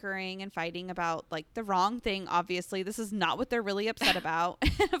continue bickering and fighting about like the wrong thing. Obviously, this is not what they're really upset about.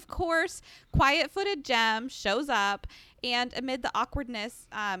 And of course, quiet-footed Jem shows up, and amid the awkwardness,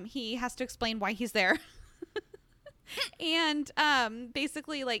 he has to explain why he's there. And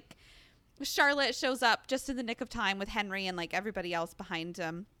basically, like, Charlotte shows up just in the nick of time with Henry and like everybody else behind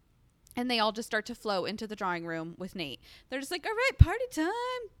him. And they all just start to flow into the drawing room with Nate. They're just like, all right, party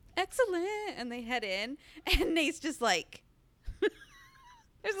time. Excellent. And they head in. And Nate's just like,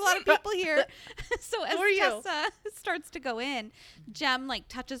 there's a lot of people here. So as Tessa starts to go in, Jem like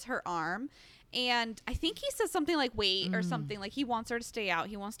touches her arm. And I think he says something like, wait, or something. Like he wants her to stay out.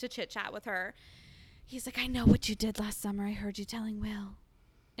 He wants to chit chat with her. He's like, I know what you did last summer. I heard you telling Will.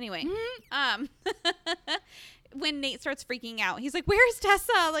 Anyway, when Nate starts freaking out, he's like, where's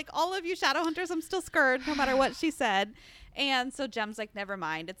Tessa? Like, all of you shadow hunters, I'm still scared no matter what she said. And so Jem's like, never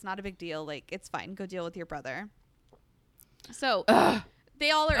mind. It's not a big deal. Like, it's fine. Go deal with your brother. So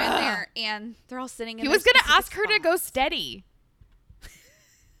they all are in there and they're all sitting in He their was going to specific ask her to go steady.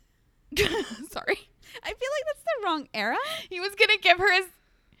 Sorry. I feel like that's the wrong era. He was going to give her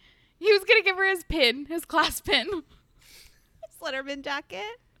his pin, his class pin. Letterman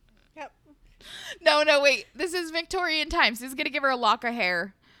jacket. Yep. No, wait. This is Victorian times. He's going to give her a lock of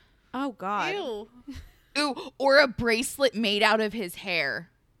hair. Oh, God. Ew. Ooh, or a bracelet made out of his hair.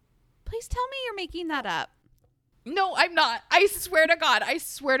 Please tell me you're making that up. No, I'm not. I swear to God.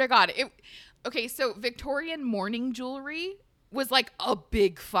 Okay, so Victorian mourning jewelry was like a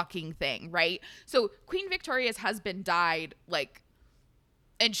big fucking thing, right? So Queen Victoria's husband died, like,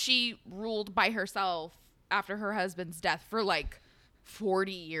 and she ruled by herself after her husband's death for like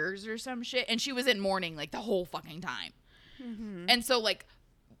 40 years or some shit. And she was in mourning like the whole fucking time. Mm-hmm. And so like,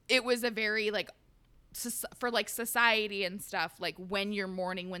 it was a very like, for like society and stuff, like when you're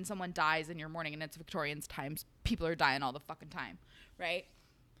mourning, when someone dies and you're mourning, and it's Victorian times, people are dying all the fucking time, right?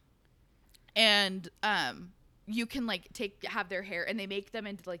 And you can like have their hair, and they make them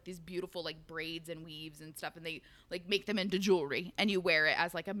into like these beautiful like braids and weaves and stuff, and they like make them into jewelry, and you wear it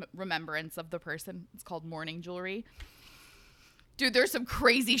as like a remembrance of the person. It's called mourning jewelry. Dude, there's some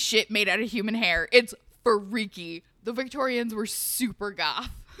crazy shit made out of human hair. It's freaky. The Victorians were super goth.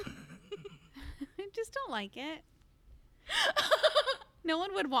 I just don't like it. No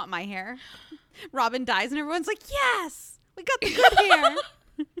one would want my hair. Robin dies and everyone's like, yes, we got the good hair.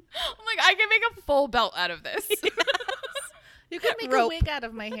 I'm like, I can make a full belt out of this. Yes. You could make Rope. a wig out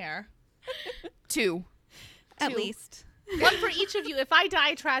of my hair. 2. At Two. least. One for each of you. If I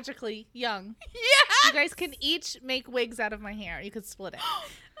die tragically young, Yeah. you guys can each make wigs out of my hair. You could split it.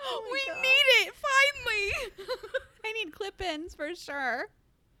 Oh my We God. need it, finally. I need clip-ins for sure.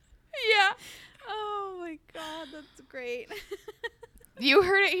 Yeah. Oh my God, that's great. You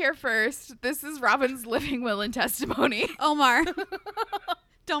heard it here first. This is Robin's living will and testimony. Omar,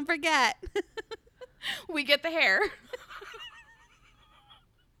 don't forget. We get the hair.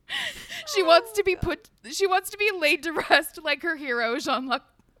 She wants to be laid to rest like her hero,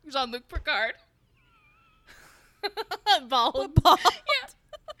 Jean-Luc Picard. Bald. Bald.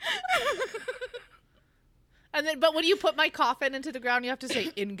 And then, but when you put my coffin into the ground, you have to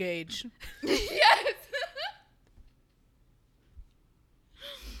say engage. Yes.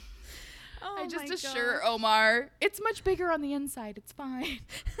 Oh I just my assure gosh. Omar, it's much bigger on the inside. It's fine.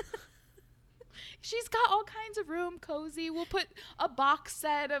 She's got all kinds of room, cozy. We'll put a box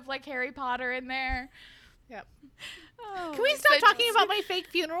set of like Harry Potter in there. Yep. Oh, Can we stop But- talking about my fake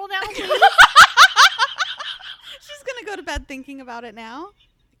funeral now, please? she's gonna go to bed thinking about it now.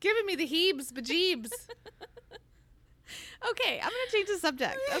 Giving me the heebs, bejeebs. Okay, I'm gonna change the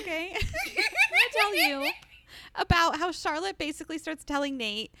subject. Okay, I'm gonna tell you about how Charlotte basically starts telling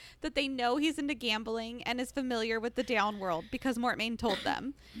Nate that they know he's into gambling and is familiar with the down world because Mortmain told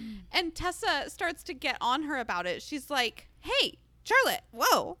them. And Tessa starts to get on her about it. She's like, "Hey, Charlotte,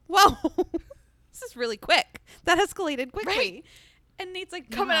 whoa. This is really quick. That escalated quickly." Right. And Nate's like,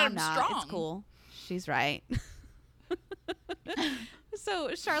 Coming at him It's strong. cool. She's right."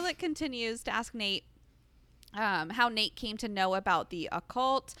 So Charlotte continues to ask Nate how Nate came to know about the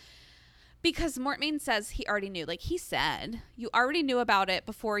occult, because Mortmain says he already knew. Like he said, you already knew about it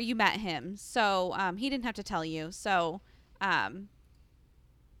before you met him, so he didn't have to tell you. So,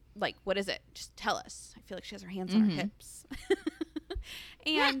 like, what is it? Just tell us. I feel like she has her hands on her hips.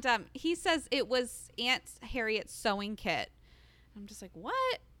 And he says it was Aunt Harriet's sewing kit. I'm just like,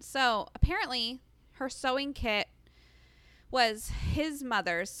 what? So apparently her sewing kit was his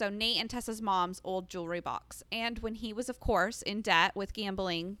mother's, so Nate and Tessa's mom's old jewelry box. And when he was, of course, in debt with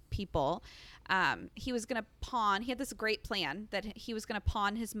gambling people, he was going to pawn. He had this great plan that he was going to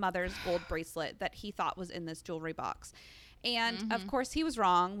pawn his mother's gold bracelet that he thought was in this jewelry box. And, of course, he was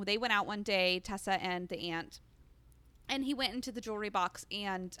wrong. They went out one day, Tessa and the aunt, and he went into the jewelry box,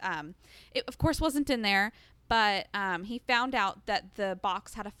 and it, of course, wasn't in there. But he found out that the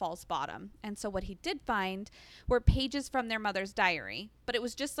box had a false bottom. And so what he did find were pages from their mother's diary. But it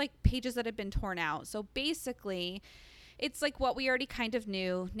was just like pages that had been torn out. So basically, it's like what we already kind of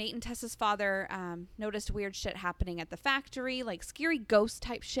knew. Nate and Tessa's father noticed weird shit happening at the factory, like scary ghost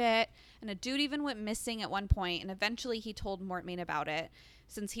type shit. And a dude even went missing at one point. And eventually he told Mortmain about it,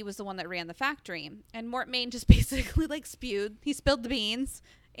 since he was the one that ran the factory. And Mortmain just basically like spewed. He spilled the beans.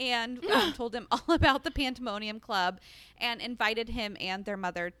 And told him all about the Pandemonium Club and invited him and their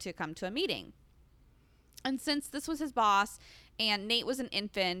mother to come to a meeting. And since this was his boss and Nate was an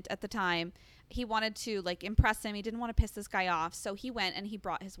infant at the time, he wanted to like impress him. He didn't want to piss this guy off. So he went and he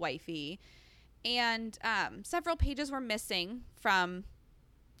brought his wifey. And several pages were missing from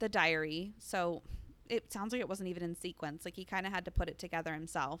the diary. So it sounds like it wasn't even in sequence. Like he kind of had to put it together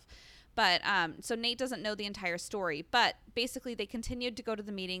himself. But so Nate doesn't know the entire story, but basically they continued to go to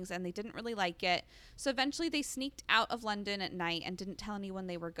the meetings and they didn't really like it. So eventually they sneaked out of London at night and didn't tell anyone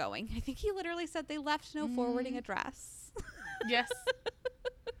they were going. I think he literally said they left no forwarding address. Yes.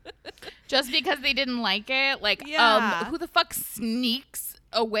 Just because they didn't like it? Like, Yeah. who the fuck sneaks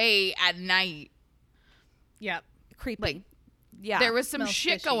away at night? Yep. Creepy. Like, yeah. There was some Smells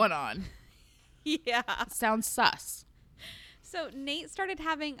shit fishy. going on. yeah. Sounds sus. So Nate started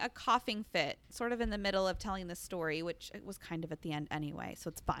having a coughing fit sort of in the middle of telling the story, which it was kind of at the end anyway. So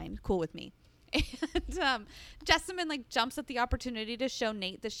it's fine. Cool with me. And Jessamine like jumps at the opportunity to show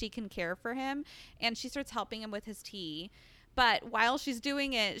Nate that she can care for him. And she starts helping him with his tea. But while she's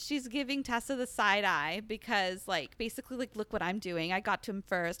doing it, she's giving Tessa the side eye because like basically like, look what I'm doing. I got to him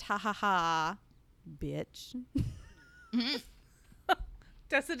first. Ha ha ha. Bitch.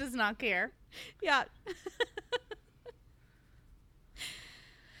 Tessa does not care. Yeah.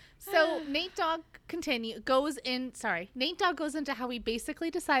 So Nate Dogg goes into how he basically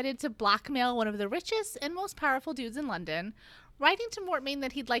decided to blackmail one of the richest and most powerful dudes in London, writing to Mortmain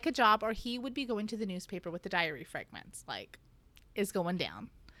that he'd like a job or he would be going to the newspaper with the diary fragments. Like, is going down.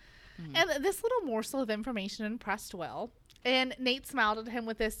 And this little morsel of information impressed Will. And Nate smiled at him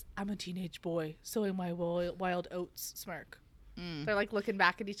with this, I'm a teenage boy, sowing my wild oats smirk. They're like looking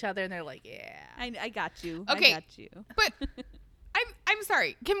back at each other and they're like, yeah. I got you. Okay. I got you. But I'm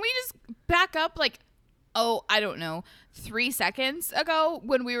sorry. Can we just back up like, I don't know, 3 seconds ago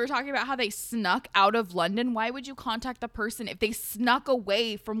when we were talking about how they snuck out of London? Why would you contact the person if they snuck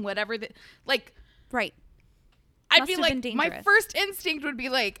away from whatever Right. I'd Must be have like, been my dangerous. first instinct would be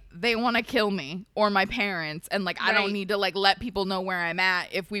like, they want to kill me or my parents. And like, I don't Right. need to like let people know where I'm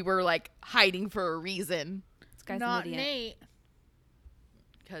at if we were like hiding for a reason. This guy's Not an idiot. Nate.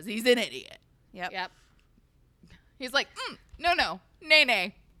 Because he's an idiot. Yep. Yep. He's like, no,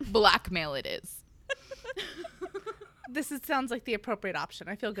 nay. Blackmail it is. Sounds like the appropriate option.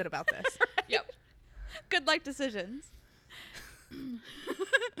 I feel good about this. Yep. Good life decisions.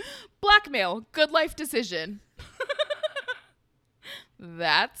 Blackmail, good life decision.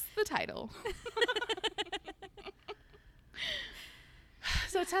 That's the title.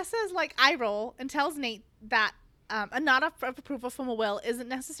 So Tessa is like eye roll and tells Nate that a nod of approval from a Will isn't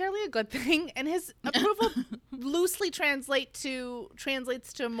necessarily a good thing, and his approval loosely translates to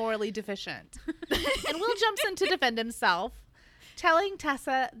morally deficient. And Will jumps in to defend himself, telling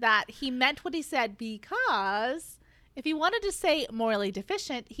Tessa that he meant what he said because if he wanted to say morally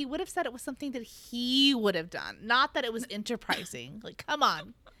deficient, he would have said it was something that he would have done, not that it was enterprising. Like, come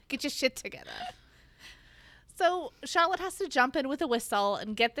on, get your shit together. So Charlotte has to jump in with a whistle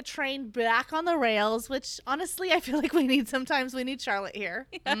and get the train back on the rails, which honestly I feel like we need Charlotte here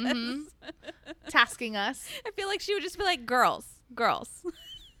tasking us. I feel like she would just be like, girls.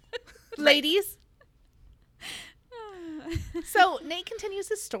 Ladies. So Nate continues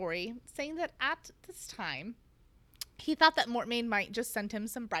his story, saying that at this time, he thought that Mortmain might just send him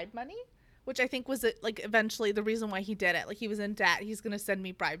some bribe money, which I think was like eventually the reason why he did it. Like he was in debt. He's going to send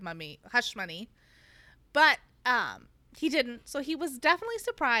me hush money. But he didn't. So he was definitely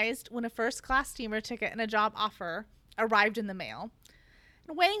surprised when a first-class steamer ticket and a job offer arrived in the mail.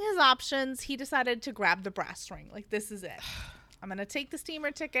 And weighing his options, he decided to grab the brass ring. Like, this is it. I'm going to take the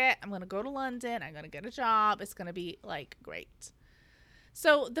steamer ticket. I'm going to go to London. I'm going to get a job. It's going to be, like, great.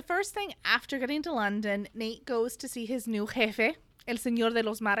 So the first thing after getting to London, Nate goes to see his new jefe, El Señor de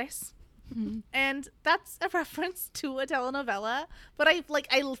los Mares. Mm-hmm. And that's a reference to a telenovela, but I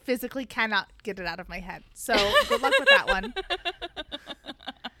physically cannot get it out of my head. So good luck with that one.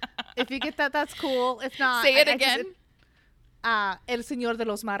 If you get that, that's cool. If not, say it again. El Señor de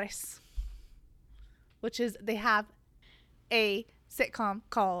los Mares, which is they have a sitcom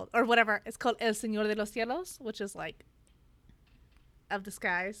called or whatever it's called El Señor de los Cielos, which is like of the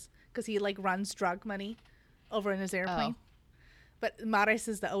skies because he like runs drug money over in his airplane. But Mares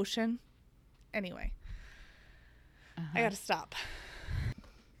is the ocean. Anyway, I gotta stop.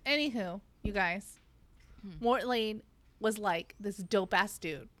 Anywho, you guys, Mort Lane was like this dope ass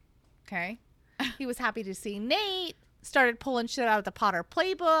dude. Okay, he was happy to see Nate. Started pulling shit out of the Potter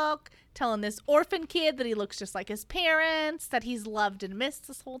playbook, telling this orphan kid that he looks just like his parents, that he's loved and missed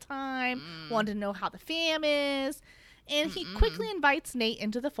this whole time. Wanted to know how the fam is. And he quickly invites Nate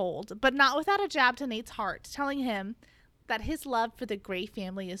into the fold, but not without a jab to Nate's heart, telling him that his love for the Grey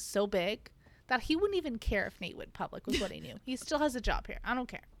family is so big that he wouldn't even care if Nate went public with what he knew. He still has a job here. I don't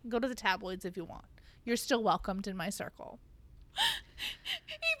care. Go to the tabloids if you want. You're still welcomed in my circle.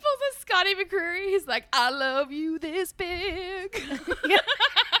 He pulls a Scotty McCreery. He's like, I love you this big. Yep.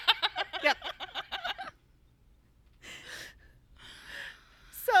 Yep.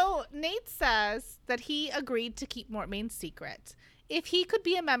 So Nate says that he agreed to keep Mortmain's secret if he could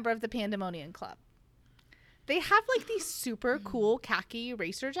be a member of the Pandemonium Club. They have like these super cool khaki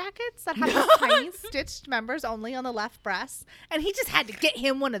racer jackets that have these tiny stitched members only on the left breast. And he just had to get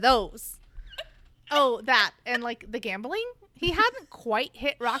him one of those. Oh, that. And like the gambling. He hadn't quite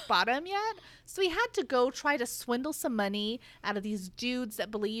hit rock bottom yet. So he had to go try to swindle some money out of these dudes that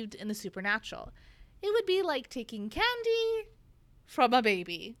believed in the supernatural. It would be like taking candy from a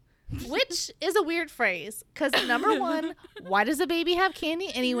baby. Which is a weird phrase because number one, why does a baby have candy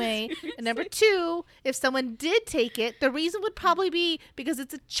anyway? And number two, if someone did take it, the reason would probably be because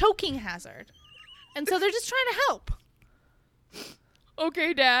it's a choking hazard. And so they're just trying to help.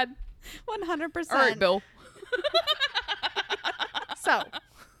 Okay, Dad. 100%. All right, Bill. So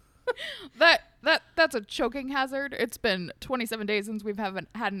that's a choking hazard. It's been 27 days since we've haven't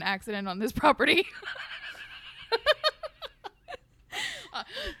had an accident on this property.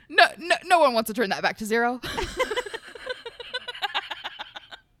 No one wants to turn that back to zero.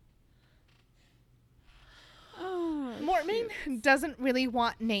 Mortmain doesn't really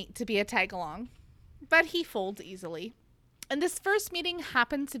want Nate to be a tag along, but he folds easily. And this first meeting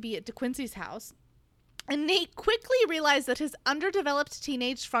happened to be at DeQuincy's house. And Nate quickly realized that his underdeveloped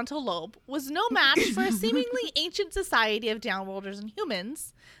teenage frontal lobe was no match for a seemingly ancient society of downworlders and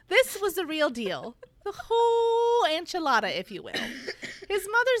humans. This was the real deal. The whole enchilada, if you will. His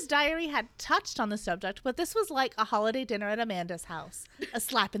mother's diary had touched on the subject, but this was like a holiday dinner at Amanda's house. A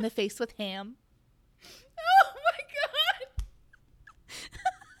slap in the face with ham. Oh my god!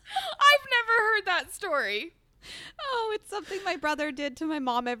 I've never heard that story. Oh, it's something my brother did to my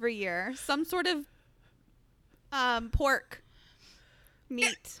mom every year. Some sort of pork,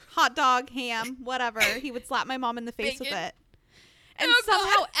 meat, hot dog, ham, whatever. He would slap my mom in the face with Bacon. it. And Oh,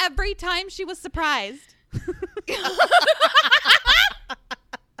 somehow God. every time she was surprised.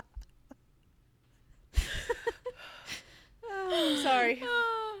 I'm sorry.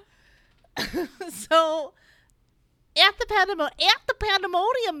 So, at the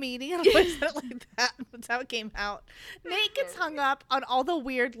pandemonium meeting, I always said it like that. That's how it came out. Nate gets hung up on all the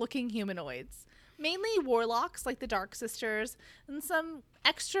weird-looking humanoids, mainly warlocks like the Dark Sisters and some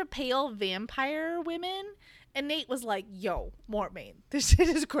extra pale vampire women. And Nate was like, "Yo, Mortmain, this shit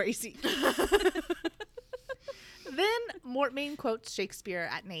is crazy." Then Mortmain quotes Shakespeare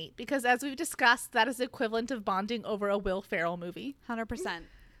at Nate because, as we've discussed, that is the equivalent of bonding over a Will Ferrell movie. 100%.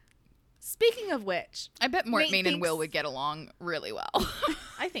 Speaking of which, I bet Mortmain Nate and Will thinks- would get along really well.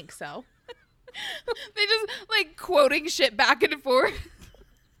 I think so. They just like quoting shit back and forth.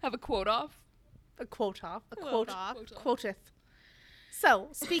 Have a quote off. A quote off. A Quote quote off. Quoteth. So,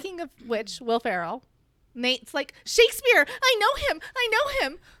 speaking of which, Will Ferrell, Nate's like, "Shakespeare! I know him! I know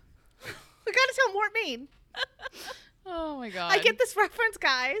him!" We gotta tell Mortmain. Oh my god. I get this reference,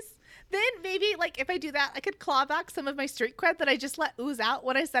 guys. Then maybe, like, if I do that, I could claw back some of my street cred that I just let ooze out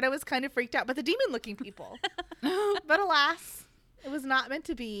when I said I was kind of freaked out by the demon-looking people. But alas, it was not meant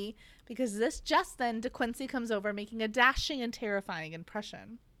to be, because just then DeQuincy comes over making a dashing and terrifying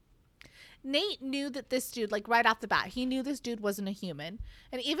impression. Nate knew that this dude, like right off the bat, he knew this dude wasn't a human.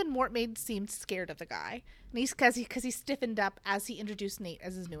 And even Mortmain seemed scared of the guy. And he's because he stiffened up as he introduced Nate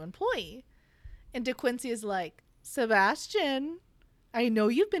as his new employee. And DeQuincy is like, "Sebastian, I know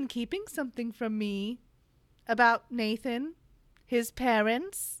you've been keeping something from me about Nathan, his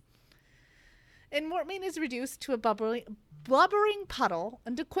parents." And Mortmain is reduced to a blubbering puddle,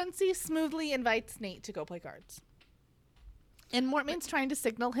 and DeQuincy smoothly invites Nate to go play cards. And Mortmain's trying to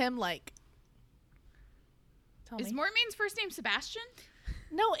signal him, like, tell Is me. Mortmain's first name Sebastian?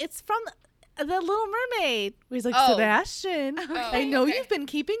 No, it's from The Little Mermaid. Where he's like, Oh. "Sebastian, I know okay. you've been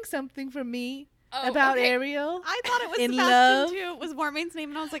keeping something from me Oh, about okay. Ariel." I thought it was In Sebastian love. too. It was Mortmain's name,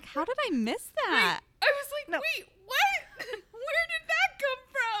 and I was like, how did I miss that? I was like, No. wait, what? Where did that come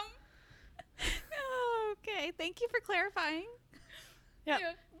from? Oh, okay. Thank you for clarifying. Yep.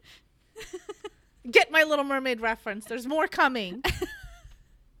 Yeah. Get my Little Mermaid reference. There's more coming.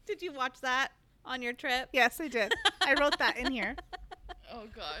 Did you watch that on your trip? Yes, I did. I wrote that in here. Oh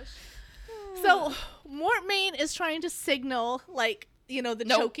gosh. So Mortmain is trying to signal, like, you know, the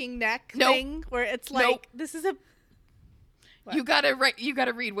Nope. choking neck Nope. thing, where it's like, Nope. this is a... What? You gotta write. You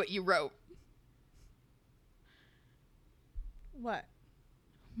gotta read what you wrote. What?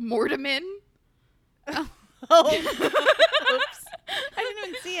 Mortimer. Oh, oops. I didn't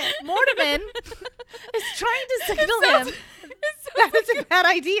even see it. Mortimer is trying to signal sounds- him it sounds that it's like a bad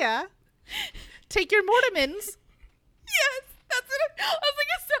idea. Take your Mortimans. yes, that's what I was like.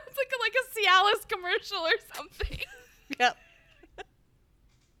 It sounds like a Cialis commercial or something. Yep.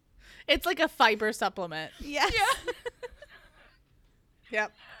 It's like a fiber supplement. Yes. Yeah.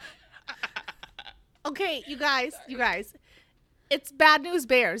 Yep. Okay, you guys. It's bad news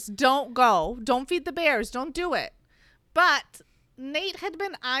bears. Don't go. Don't feed the bears. Don't do it. But Nate had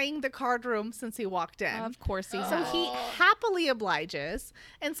been eyeing the card room since he walked in. Of course he So has. he happily obliges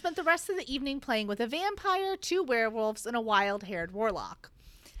and spent the rest of the evening playing with a vampire, 2 werewolves, and a wild-haired warlock.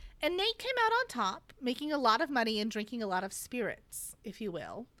 And Nate came out on top, making a lot of money and drinking a lot of spirits, if you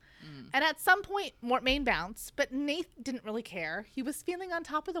will. And at some point, Mortmain bounced, but Nate didn't really care. He was feeling on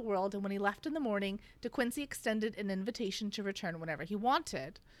top of the world, and when he left in the morning, DeQuincy extended an invitation to return whenever he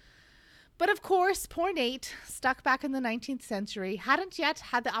wanted. But of course, poor Nate, stuck back in the 19th century, hadn't yet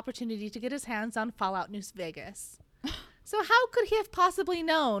had the opportunity to get his hands on Fallout New Vegas. So how could he have possibly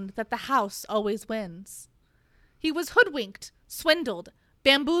known that the house always wins? He was hoodwinked, swindled,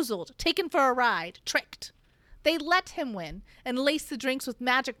 bamboozled, taken for a ride, tricked. They let him win and lace the drinks with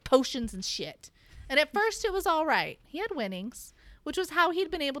magic potions and shit. And at first it was all right. He had winnings, which was how he'd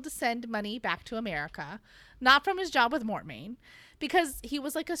been able to send money back to America, not from his job with Mortmain, because he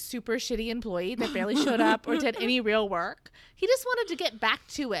was like a super shitty employee that barely showed up or did any real work. He just wanted to get back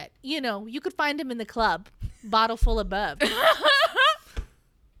to it. You know, you could find him in the club. bottle full of bub.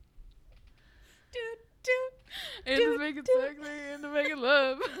 Into making sexy, into making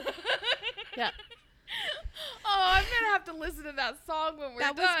love. Yeah. Oh, I'm gonna have to listen to that song when we're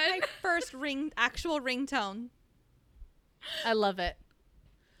That was done. my first actual ringtone. I love it.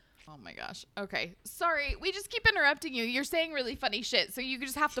 Oh my gosh. Okay. Sorry, we just keep interrupting you. You're saying really funny shit, so you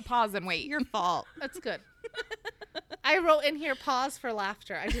just have to pause and wait. Your fault. That's good. I wrote in here pause for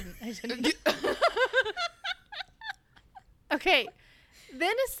laughter. I didn't. Okay.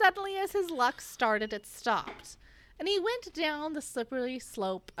 Then as suddenly as his luck started, it stopped. And he went down the slippery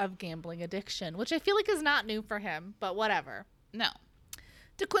slope of gambling addiction, which I feel like is not new for him, but whatever. No.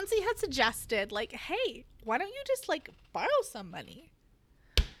 DeQuincy had suggested, like, hey, why don't you just, like, borrow some money?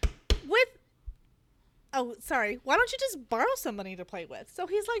 Why don't you just borrow some money to play with? So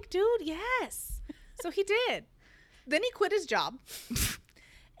he's like, dude, yes. So he did. Then he quit his job.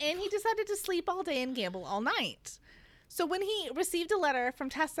 And he decided to sleep all day and gamble all night. So when he received a letter from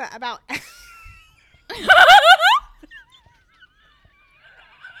Tessa about...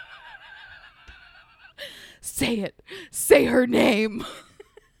 Say it. Say her name.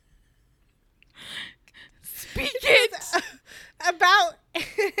 Speak it. about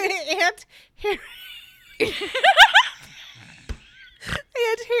Aunt Harry... Aunt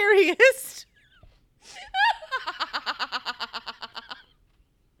Harriest.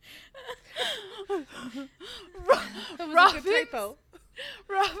 Robin's, Typo.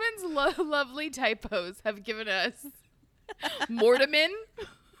 Robin's lovely typos have given us Mortimer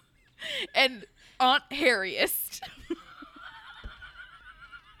and Aunt Harriest.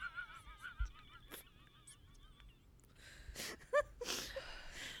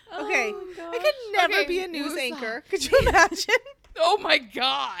 Okay. Oh, I could never Okay, be a news woosah. anchor. Could you imagine? Oh my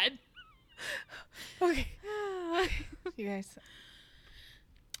god. Okay. You guys.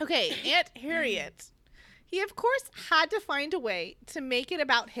 Okay, Aunt Harriet. He, of course, had to find a way to make it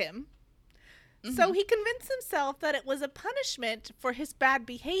about him. So he convinced himself that it was a punishment for his bad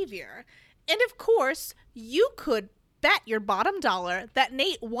behavior. And, of course, you could bet your bottom dollar that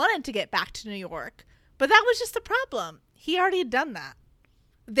Nate wanted to get back to New York. But that was just the problem. He already had done that.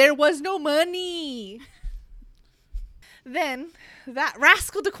 There was no money. Then that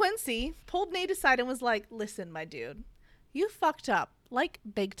rascal DeQuincy pulled Nate aside and was like, listen, my dude, you fucked up, like,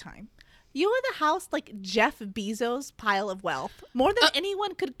 big time. You owe the house like Jeff Bezos' pile of wealth, more than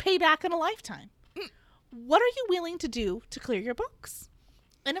anyone could pay back in a lifetime. What are you willing to do to clear your books?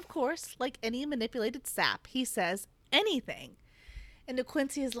 And of course, like any manipulated sap, he says anything. And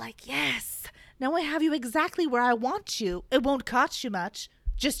DeQuincy is like, yes, now I have you exactly where I want you. It won't cost you much,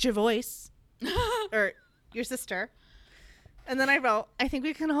 just your voice. Or your sister. And then I wrote, I think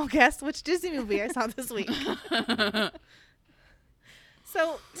we can all guess which Disney movie I saw this week.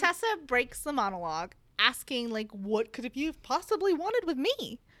 So Tessa breaks the monologue, asking, like, what could you have possibly wanted with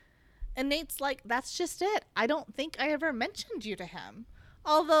me? And Nate's like, that's just it. I don't think I ever mentioned you to him.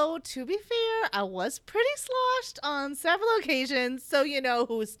 Although, to be fair, I was pretty sloshed on several occasions, so you know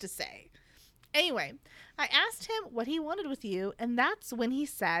who's to say. Anyway, I asked him what he wanted with you, and that's when he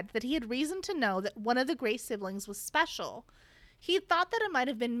said that he had reason to know that one of the Gray siblings was special. He thought that it might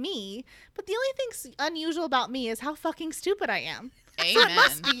have been me, but the only thing unusual about me is how fucking stupid I am. So it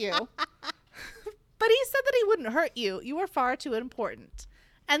must be you. But he said that he wouldn't hurt you. You were far too important.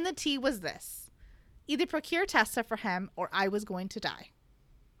 And the tea was this. Either procure Tessa for him or I was going to die.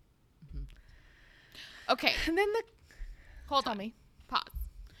 Okay. And then Hold Tell on. me. Pause.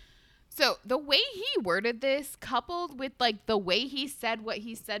 So the way he worded this, coupled with like the way he said what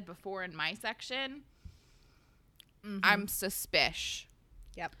he said before in my section, I'm suspicious.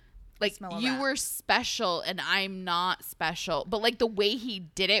 Yep. Like, Smell a you rat. were special and I'm not special. But like the way he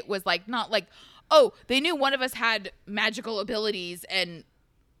did it was like not like, oh, they knew one of us had magical abilities and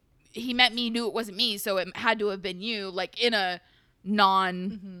he met me, knew it wasn't me, so it had to have been you, like in a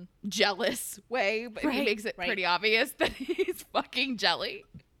non-jealous way. But he Right, makes it right. pretty obvious that he's fucking jelly.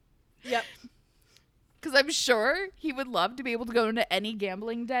 Yep. Because I'm sure he would love to be able to go into any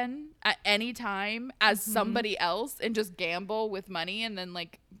gambling den at any time as somebody else and just gamble with money and then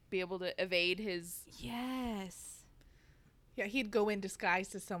like be able to evade his. Yes. Yeah, he'd go in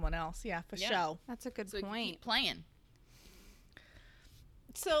disguised as someone else. Yeah, for Yeah. sure. That's a good So he could point. keep playing.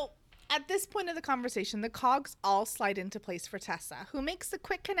 So at this point of the conversation, the cogs all slide into place for Tessa, who makes the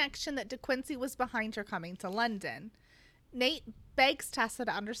quick connection that DeQuincy was behind her coming to London. Nate begs Tessa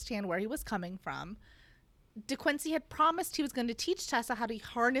to understand where he was coming from. DeQuincy had promised he was going to teach Tessa how to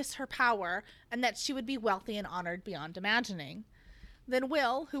harness her power and that she would be wealthy and honored beyond imagining. Then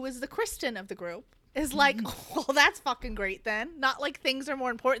Will, who is the Kristen of the group, is like, well, that's fucking great then. Not like things are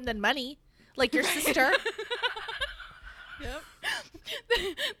more important than money. like your sister. Yep.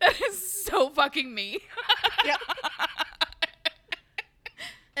 That is so fucking me. Yep.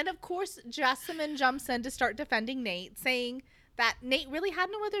 And of course, Jessamine jumps in to start defending Nate, saying that Nate really had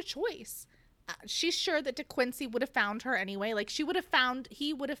no other choice. She's sure that DeQuincy would have found her anyway. Like, he would have found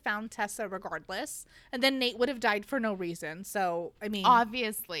Tessa regardless. And then Nate would have died for no reason. So, I mean,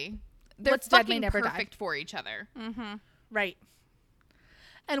 obviously. They're what's dead may fucking never die. perfect for each other. Mm-hmm. Right.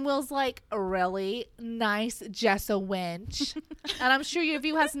 And Will's like, really? Nice Jessa wench. And I'm sure your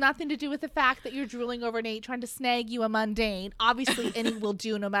view has nothing to do with the fact that you're drooling over Nate trying to snag you a mundane. Obviously, any will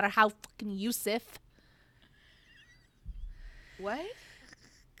do, no matter how fucking Yusuf. What?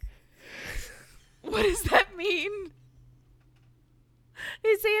 What does that mean?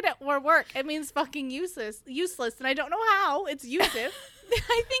 They say it at work. It means fucking useless. And I don't know how. It's Yusuf.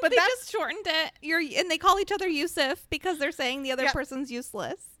 I think But they that's- just shortened it. And they call each other Yusuf because they're saying the other Yeah. person's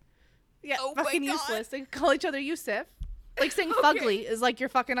useless. Yeah, Oh my fucking God. useless. They call each other Yusuf. Like saying Okay. fugly is like you're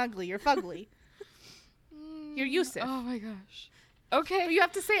fucking ugly. You're fugly. You're Yusuf. Oh my gosh. Okay. But you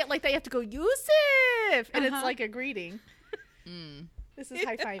have to say it like that. You have to go Yusuf, and it's Uh-huh. like a greeting. This is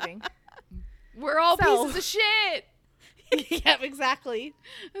high fiving. We're all So- pieces of shit. Yeah, exactly.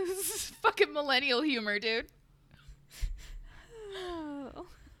 This is fucking millennial humor, dude. Oh.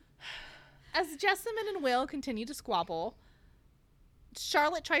 As Jessamine and Will continue to squabble,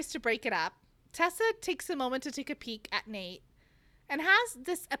 Charlotte tries to break it up. Tessa takes a moment to take a peek at Nate and has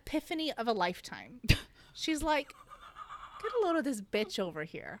this epiphany of a lifetime. She's like, get a load of this bitch over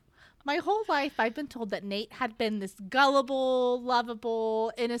here. My whole life, I've been told that Nate had been this gullible,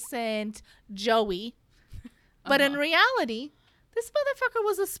 lovable, innocent Joey. But in reality, this motherfucker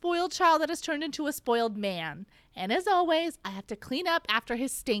was a spoiled child that has turned into a spoiled man. And as always, I have to clean up after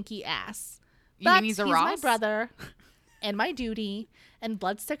his stinky ass. You But mean he's a my Ross? brother and my duty, and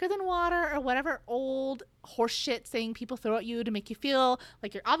blood's thicker than water, or whatever old horse shit saying people throw at you to make you feel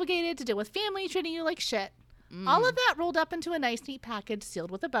like you're obligated to deal with family treating you like shit. All of that rolled up into a nice, neat package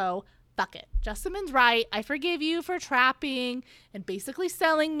sealed with a bow. Fuck it. Jessamine's right. I forgive you for trapping and basically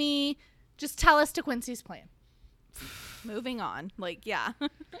selling me. Just tell us DeQuincy's plan. Moving on. Like, yeah.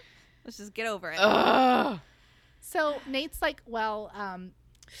 Let's just get over it. Ugh. So Nate's like, well,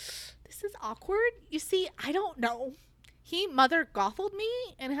 this is awkward. You see, I don't know. He mother gothled me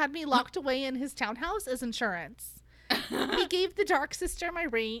and had me locked away in his townhouse as insurance. He gave the Dark Sisters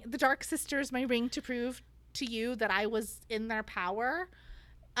my ring to prove to you that I was in their power.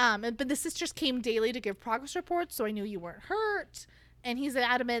 But the sisters came daily to give progress reports, so I knew you weren't hurt. And he's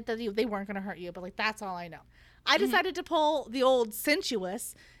adamant that they weren't going to hurt you, but like that's all I know. I decided to pull the old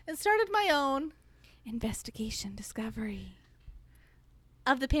sensuous and started my own Investigation discovery.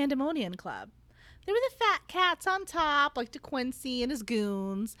 of the Pandemonium Club. There were the fat cats on top, like DeQuincy and his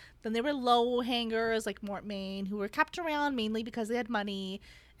goons. Then there were low hangers like Mortmain, who were kept around mainly because they had money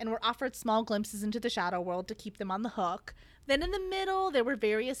and were offered small glimpses into the shadow world to keep them on the hook. Then in the middle, there were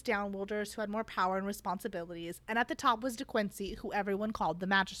various downworlders who had more power and responsibilities. And at the top was DeQuincy, who everyone called the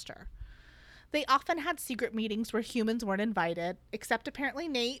Magister. They often had secret meetings where humans weren't invited, except apparently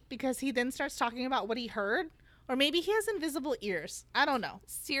Nate, because he then starts talking about what he heard. Or maybe he has invisible ears. I don't know.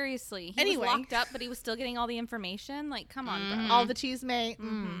 Seriously. He Anyway. was locked up, but he was still getting all the information. Like, come on, bro. All the cheese mate.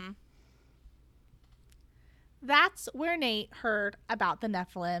 Mm-hmm. That's where Nate heard about the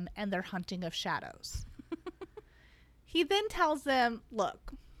Nephilim and their hunting of shadows. He then tells them,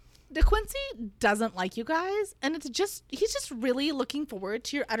 look, DeQuincy doesn't like you guys, and he's just really looking forward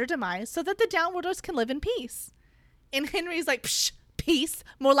to your utter demise so that the downworlders can live in peace. And Henry's like, psh, peace?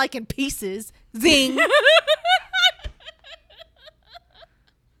 More like in pieces. Zing.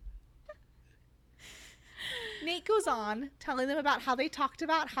 Nate goes on telling them about how they talked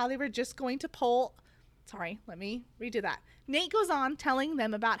about how they were just going to pull. Sorry, let me redo that. Nate goes on telling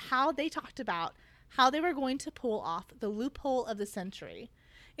them about how they talked about how they were going to pull off the loophole of the century.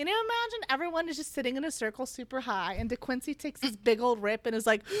 You know, imagine everyone is just sitting in a circle super high, and DeQuincy takes this big old rip and is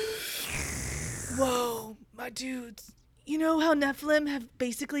like, whoa, my dudes. You know how Nephilim have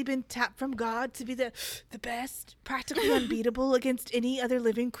basically been tapped from God to be the best, practically unbeatable against any other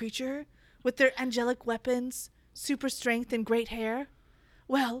living creature with their angelic weapons, super strength, and great hair?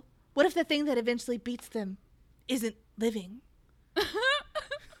 Well, what if the thing that eventually beats them isn't living?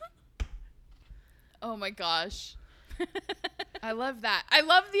 Oh my gosh. I love that. I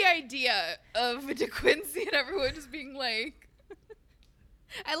love the idea of DeQuincy and everyone just being like,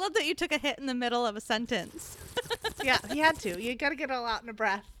 I love that you took a hit in the middle of a sentence. Yeah, he had to. You gotta get it all out in a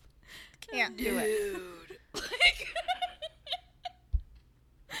breath. Can't do it. dude. Like,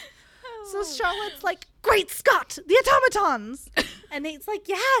 So Charlotte's like, great Scott, the automatons! And Nate's like,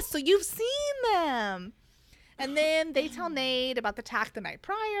 yeah, so you've seen them. And then they tell Nate about the attack the night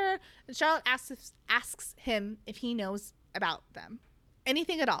prior. And Charlotte asks him if he knows about them.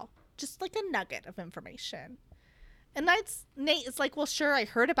 Anything at all. Just like a nugget of information. And Nate is like, well, sure, I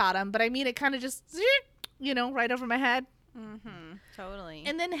heard about him. But I mean, it kind of just, right over my head. Mm-hmm. Totally.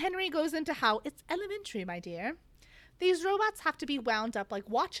 And then Henry goes into how it's elementary, my dear. These robots have to be wound up like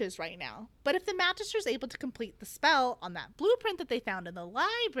watches right now. But if the Magister's able to complete the spell on that blueprint that they found in the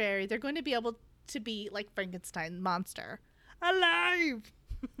library, they're going to be able to be like Frankenstein's monster. Alive!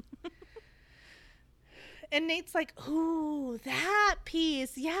 And Nate's like, ooh, that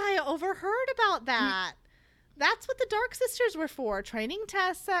piece. Yeah, I overheard about that. That's what the Dark Sisters were for, training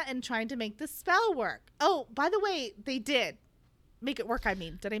Tessa and trying to make the spell work. Oh, by the way, they did make it work, I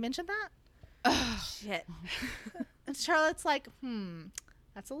mean. Did I mention that? Shit. And Charlotte's like,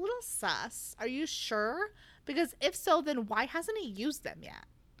 that's a little sus. Are you sure? Because if so, then why hasn't he used them yet?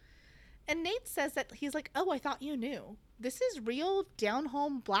 And Nate says that he's like, oh, I thought you knew. This is real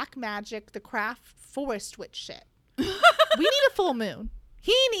down-home black magic, the craft forest witch shit. We need a full moon.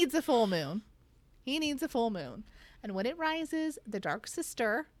 He needs a full moon. He needs a full moon. And when it rises, the Dark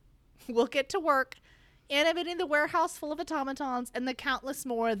Sister will get to work animating the warehouse full of automatons and the countless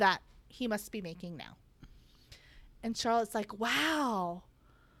more that he must be making now. And Charlotte's like, wow,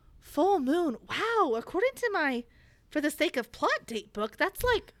 full moon. Wow, according to my For the Sake of Plot date book, that's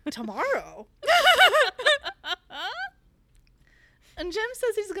like tomorrow. And Jim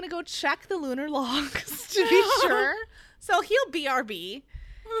says he's going to go check the lunar logs to be sure. So he'll BRB.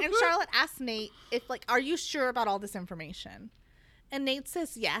 And Charlotte asks Nate if, like, are you sure about all this information? And Nate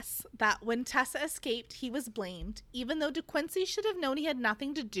says yes, that when Tessa escaped, he was blamed, even though De Quincey should have known he had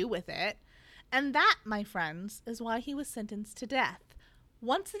nothing to do with it. And that, my friends, is why he was sentenced to death.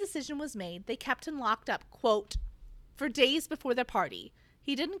 Once the decision was made, they kept him locked up, quote, for days before the party.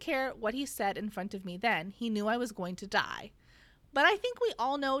 He didn't care what he said in front of me then. He knew I was going to die. But I think we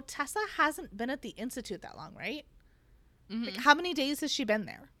all know Tessa hasn't been at the Institute that long, right? Mm-hmm. Like, how many days has she been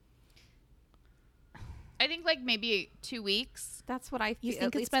there? I think like maybe 2 weeks. That's what I feel. You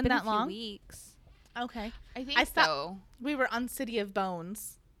think it's been that long? Weeks. Okay. I think so. We were on City of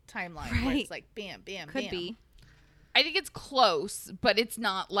Bones timeline. Right. Where it's like bam, bam, Could bam. be. I think it's close, but it's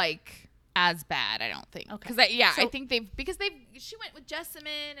not like as bad, I don't think. Okay. Because I think she went with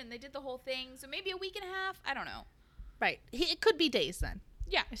Jessamine and they did the whole thing. So maybe a week and a half. I don't know. Right. It could be days then.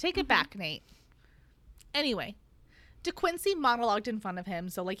 Yeah. Take it back, Nate. Anyway, De Quincey monologued in front of him,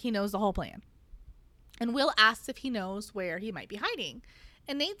 so like he knows the whole plan. And Will asks if he knows where he might be hiding.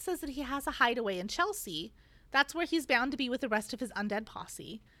 And Nate says that he has a hideaway in Chelsea. That's where he's bound to be with the rest of his undead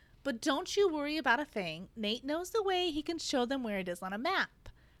posse. But don't you worry about a thing. Nate knows the way he can show them where it is on a map.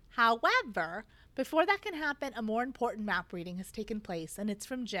 However, before that can happen, a more important map reading has taken place, and it's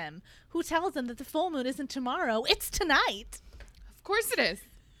from Jim, who tells them that the full moon isn't tomorrow, it's tonight. Of course it is.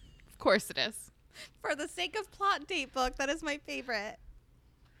 Of course it is. For the Sake of Plot date book, that is my favorite.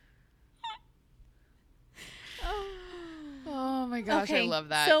 Oh my gosh, I love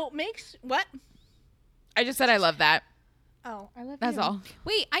that. So what? I just said I love that. Oh, I love That's you. all.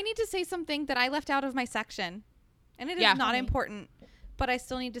 Wait, I need to say something that I left out of my section. And it is Yeah. not important, but I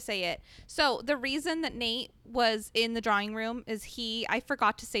still need to say it. So the reason that Nate was in the drawing room is I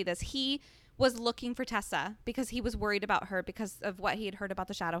forgot to say this. He was looking for Tessa because he was worried about her because of what he had heard about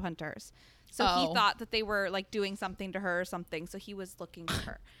the Shadowhunters. So he thought that they were like doing something to her or something. So he was looking for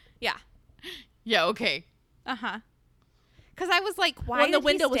her. Yeah. Yeah, okay. Uh-huh. Because I was like, why When did the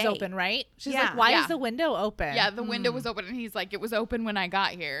window he was stay? open, right? She's Yeah. like, why Yeah. is the window open? Yeah, the window was open and he's like, it was open when I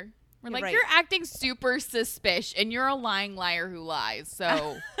got here. We're You're like, right. you're acting super suspicious and you're a lying liar who lies.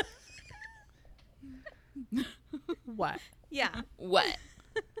 So What? Yeah. what?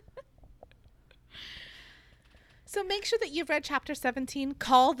 So make sure that you've read chapter 17,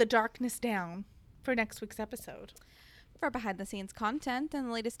 Call the Darkness Down, for next week's episode. For behind the scenes content and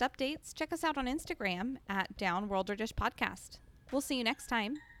the latest updates, check us out on Instagram at Down World or Dish Podcast. We'll see you next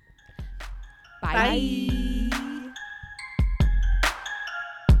time. Bye. Bye.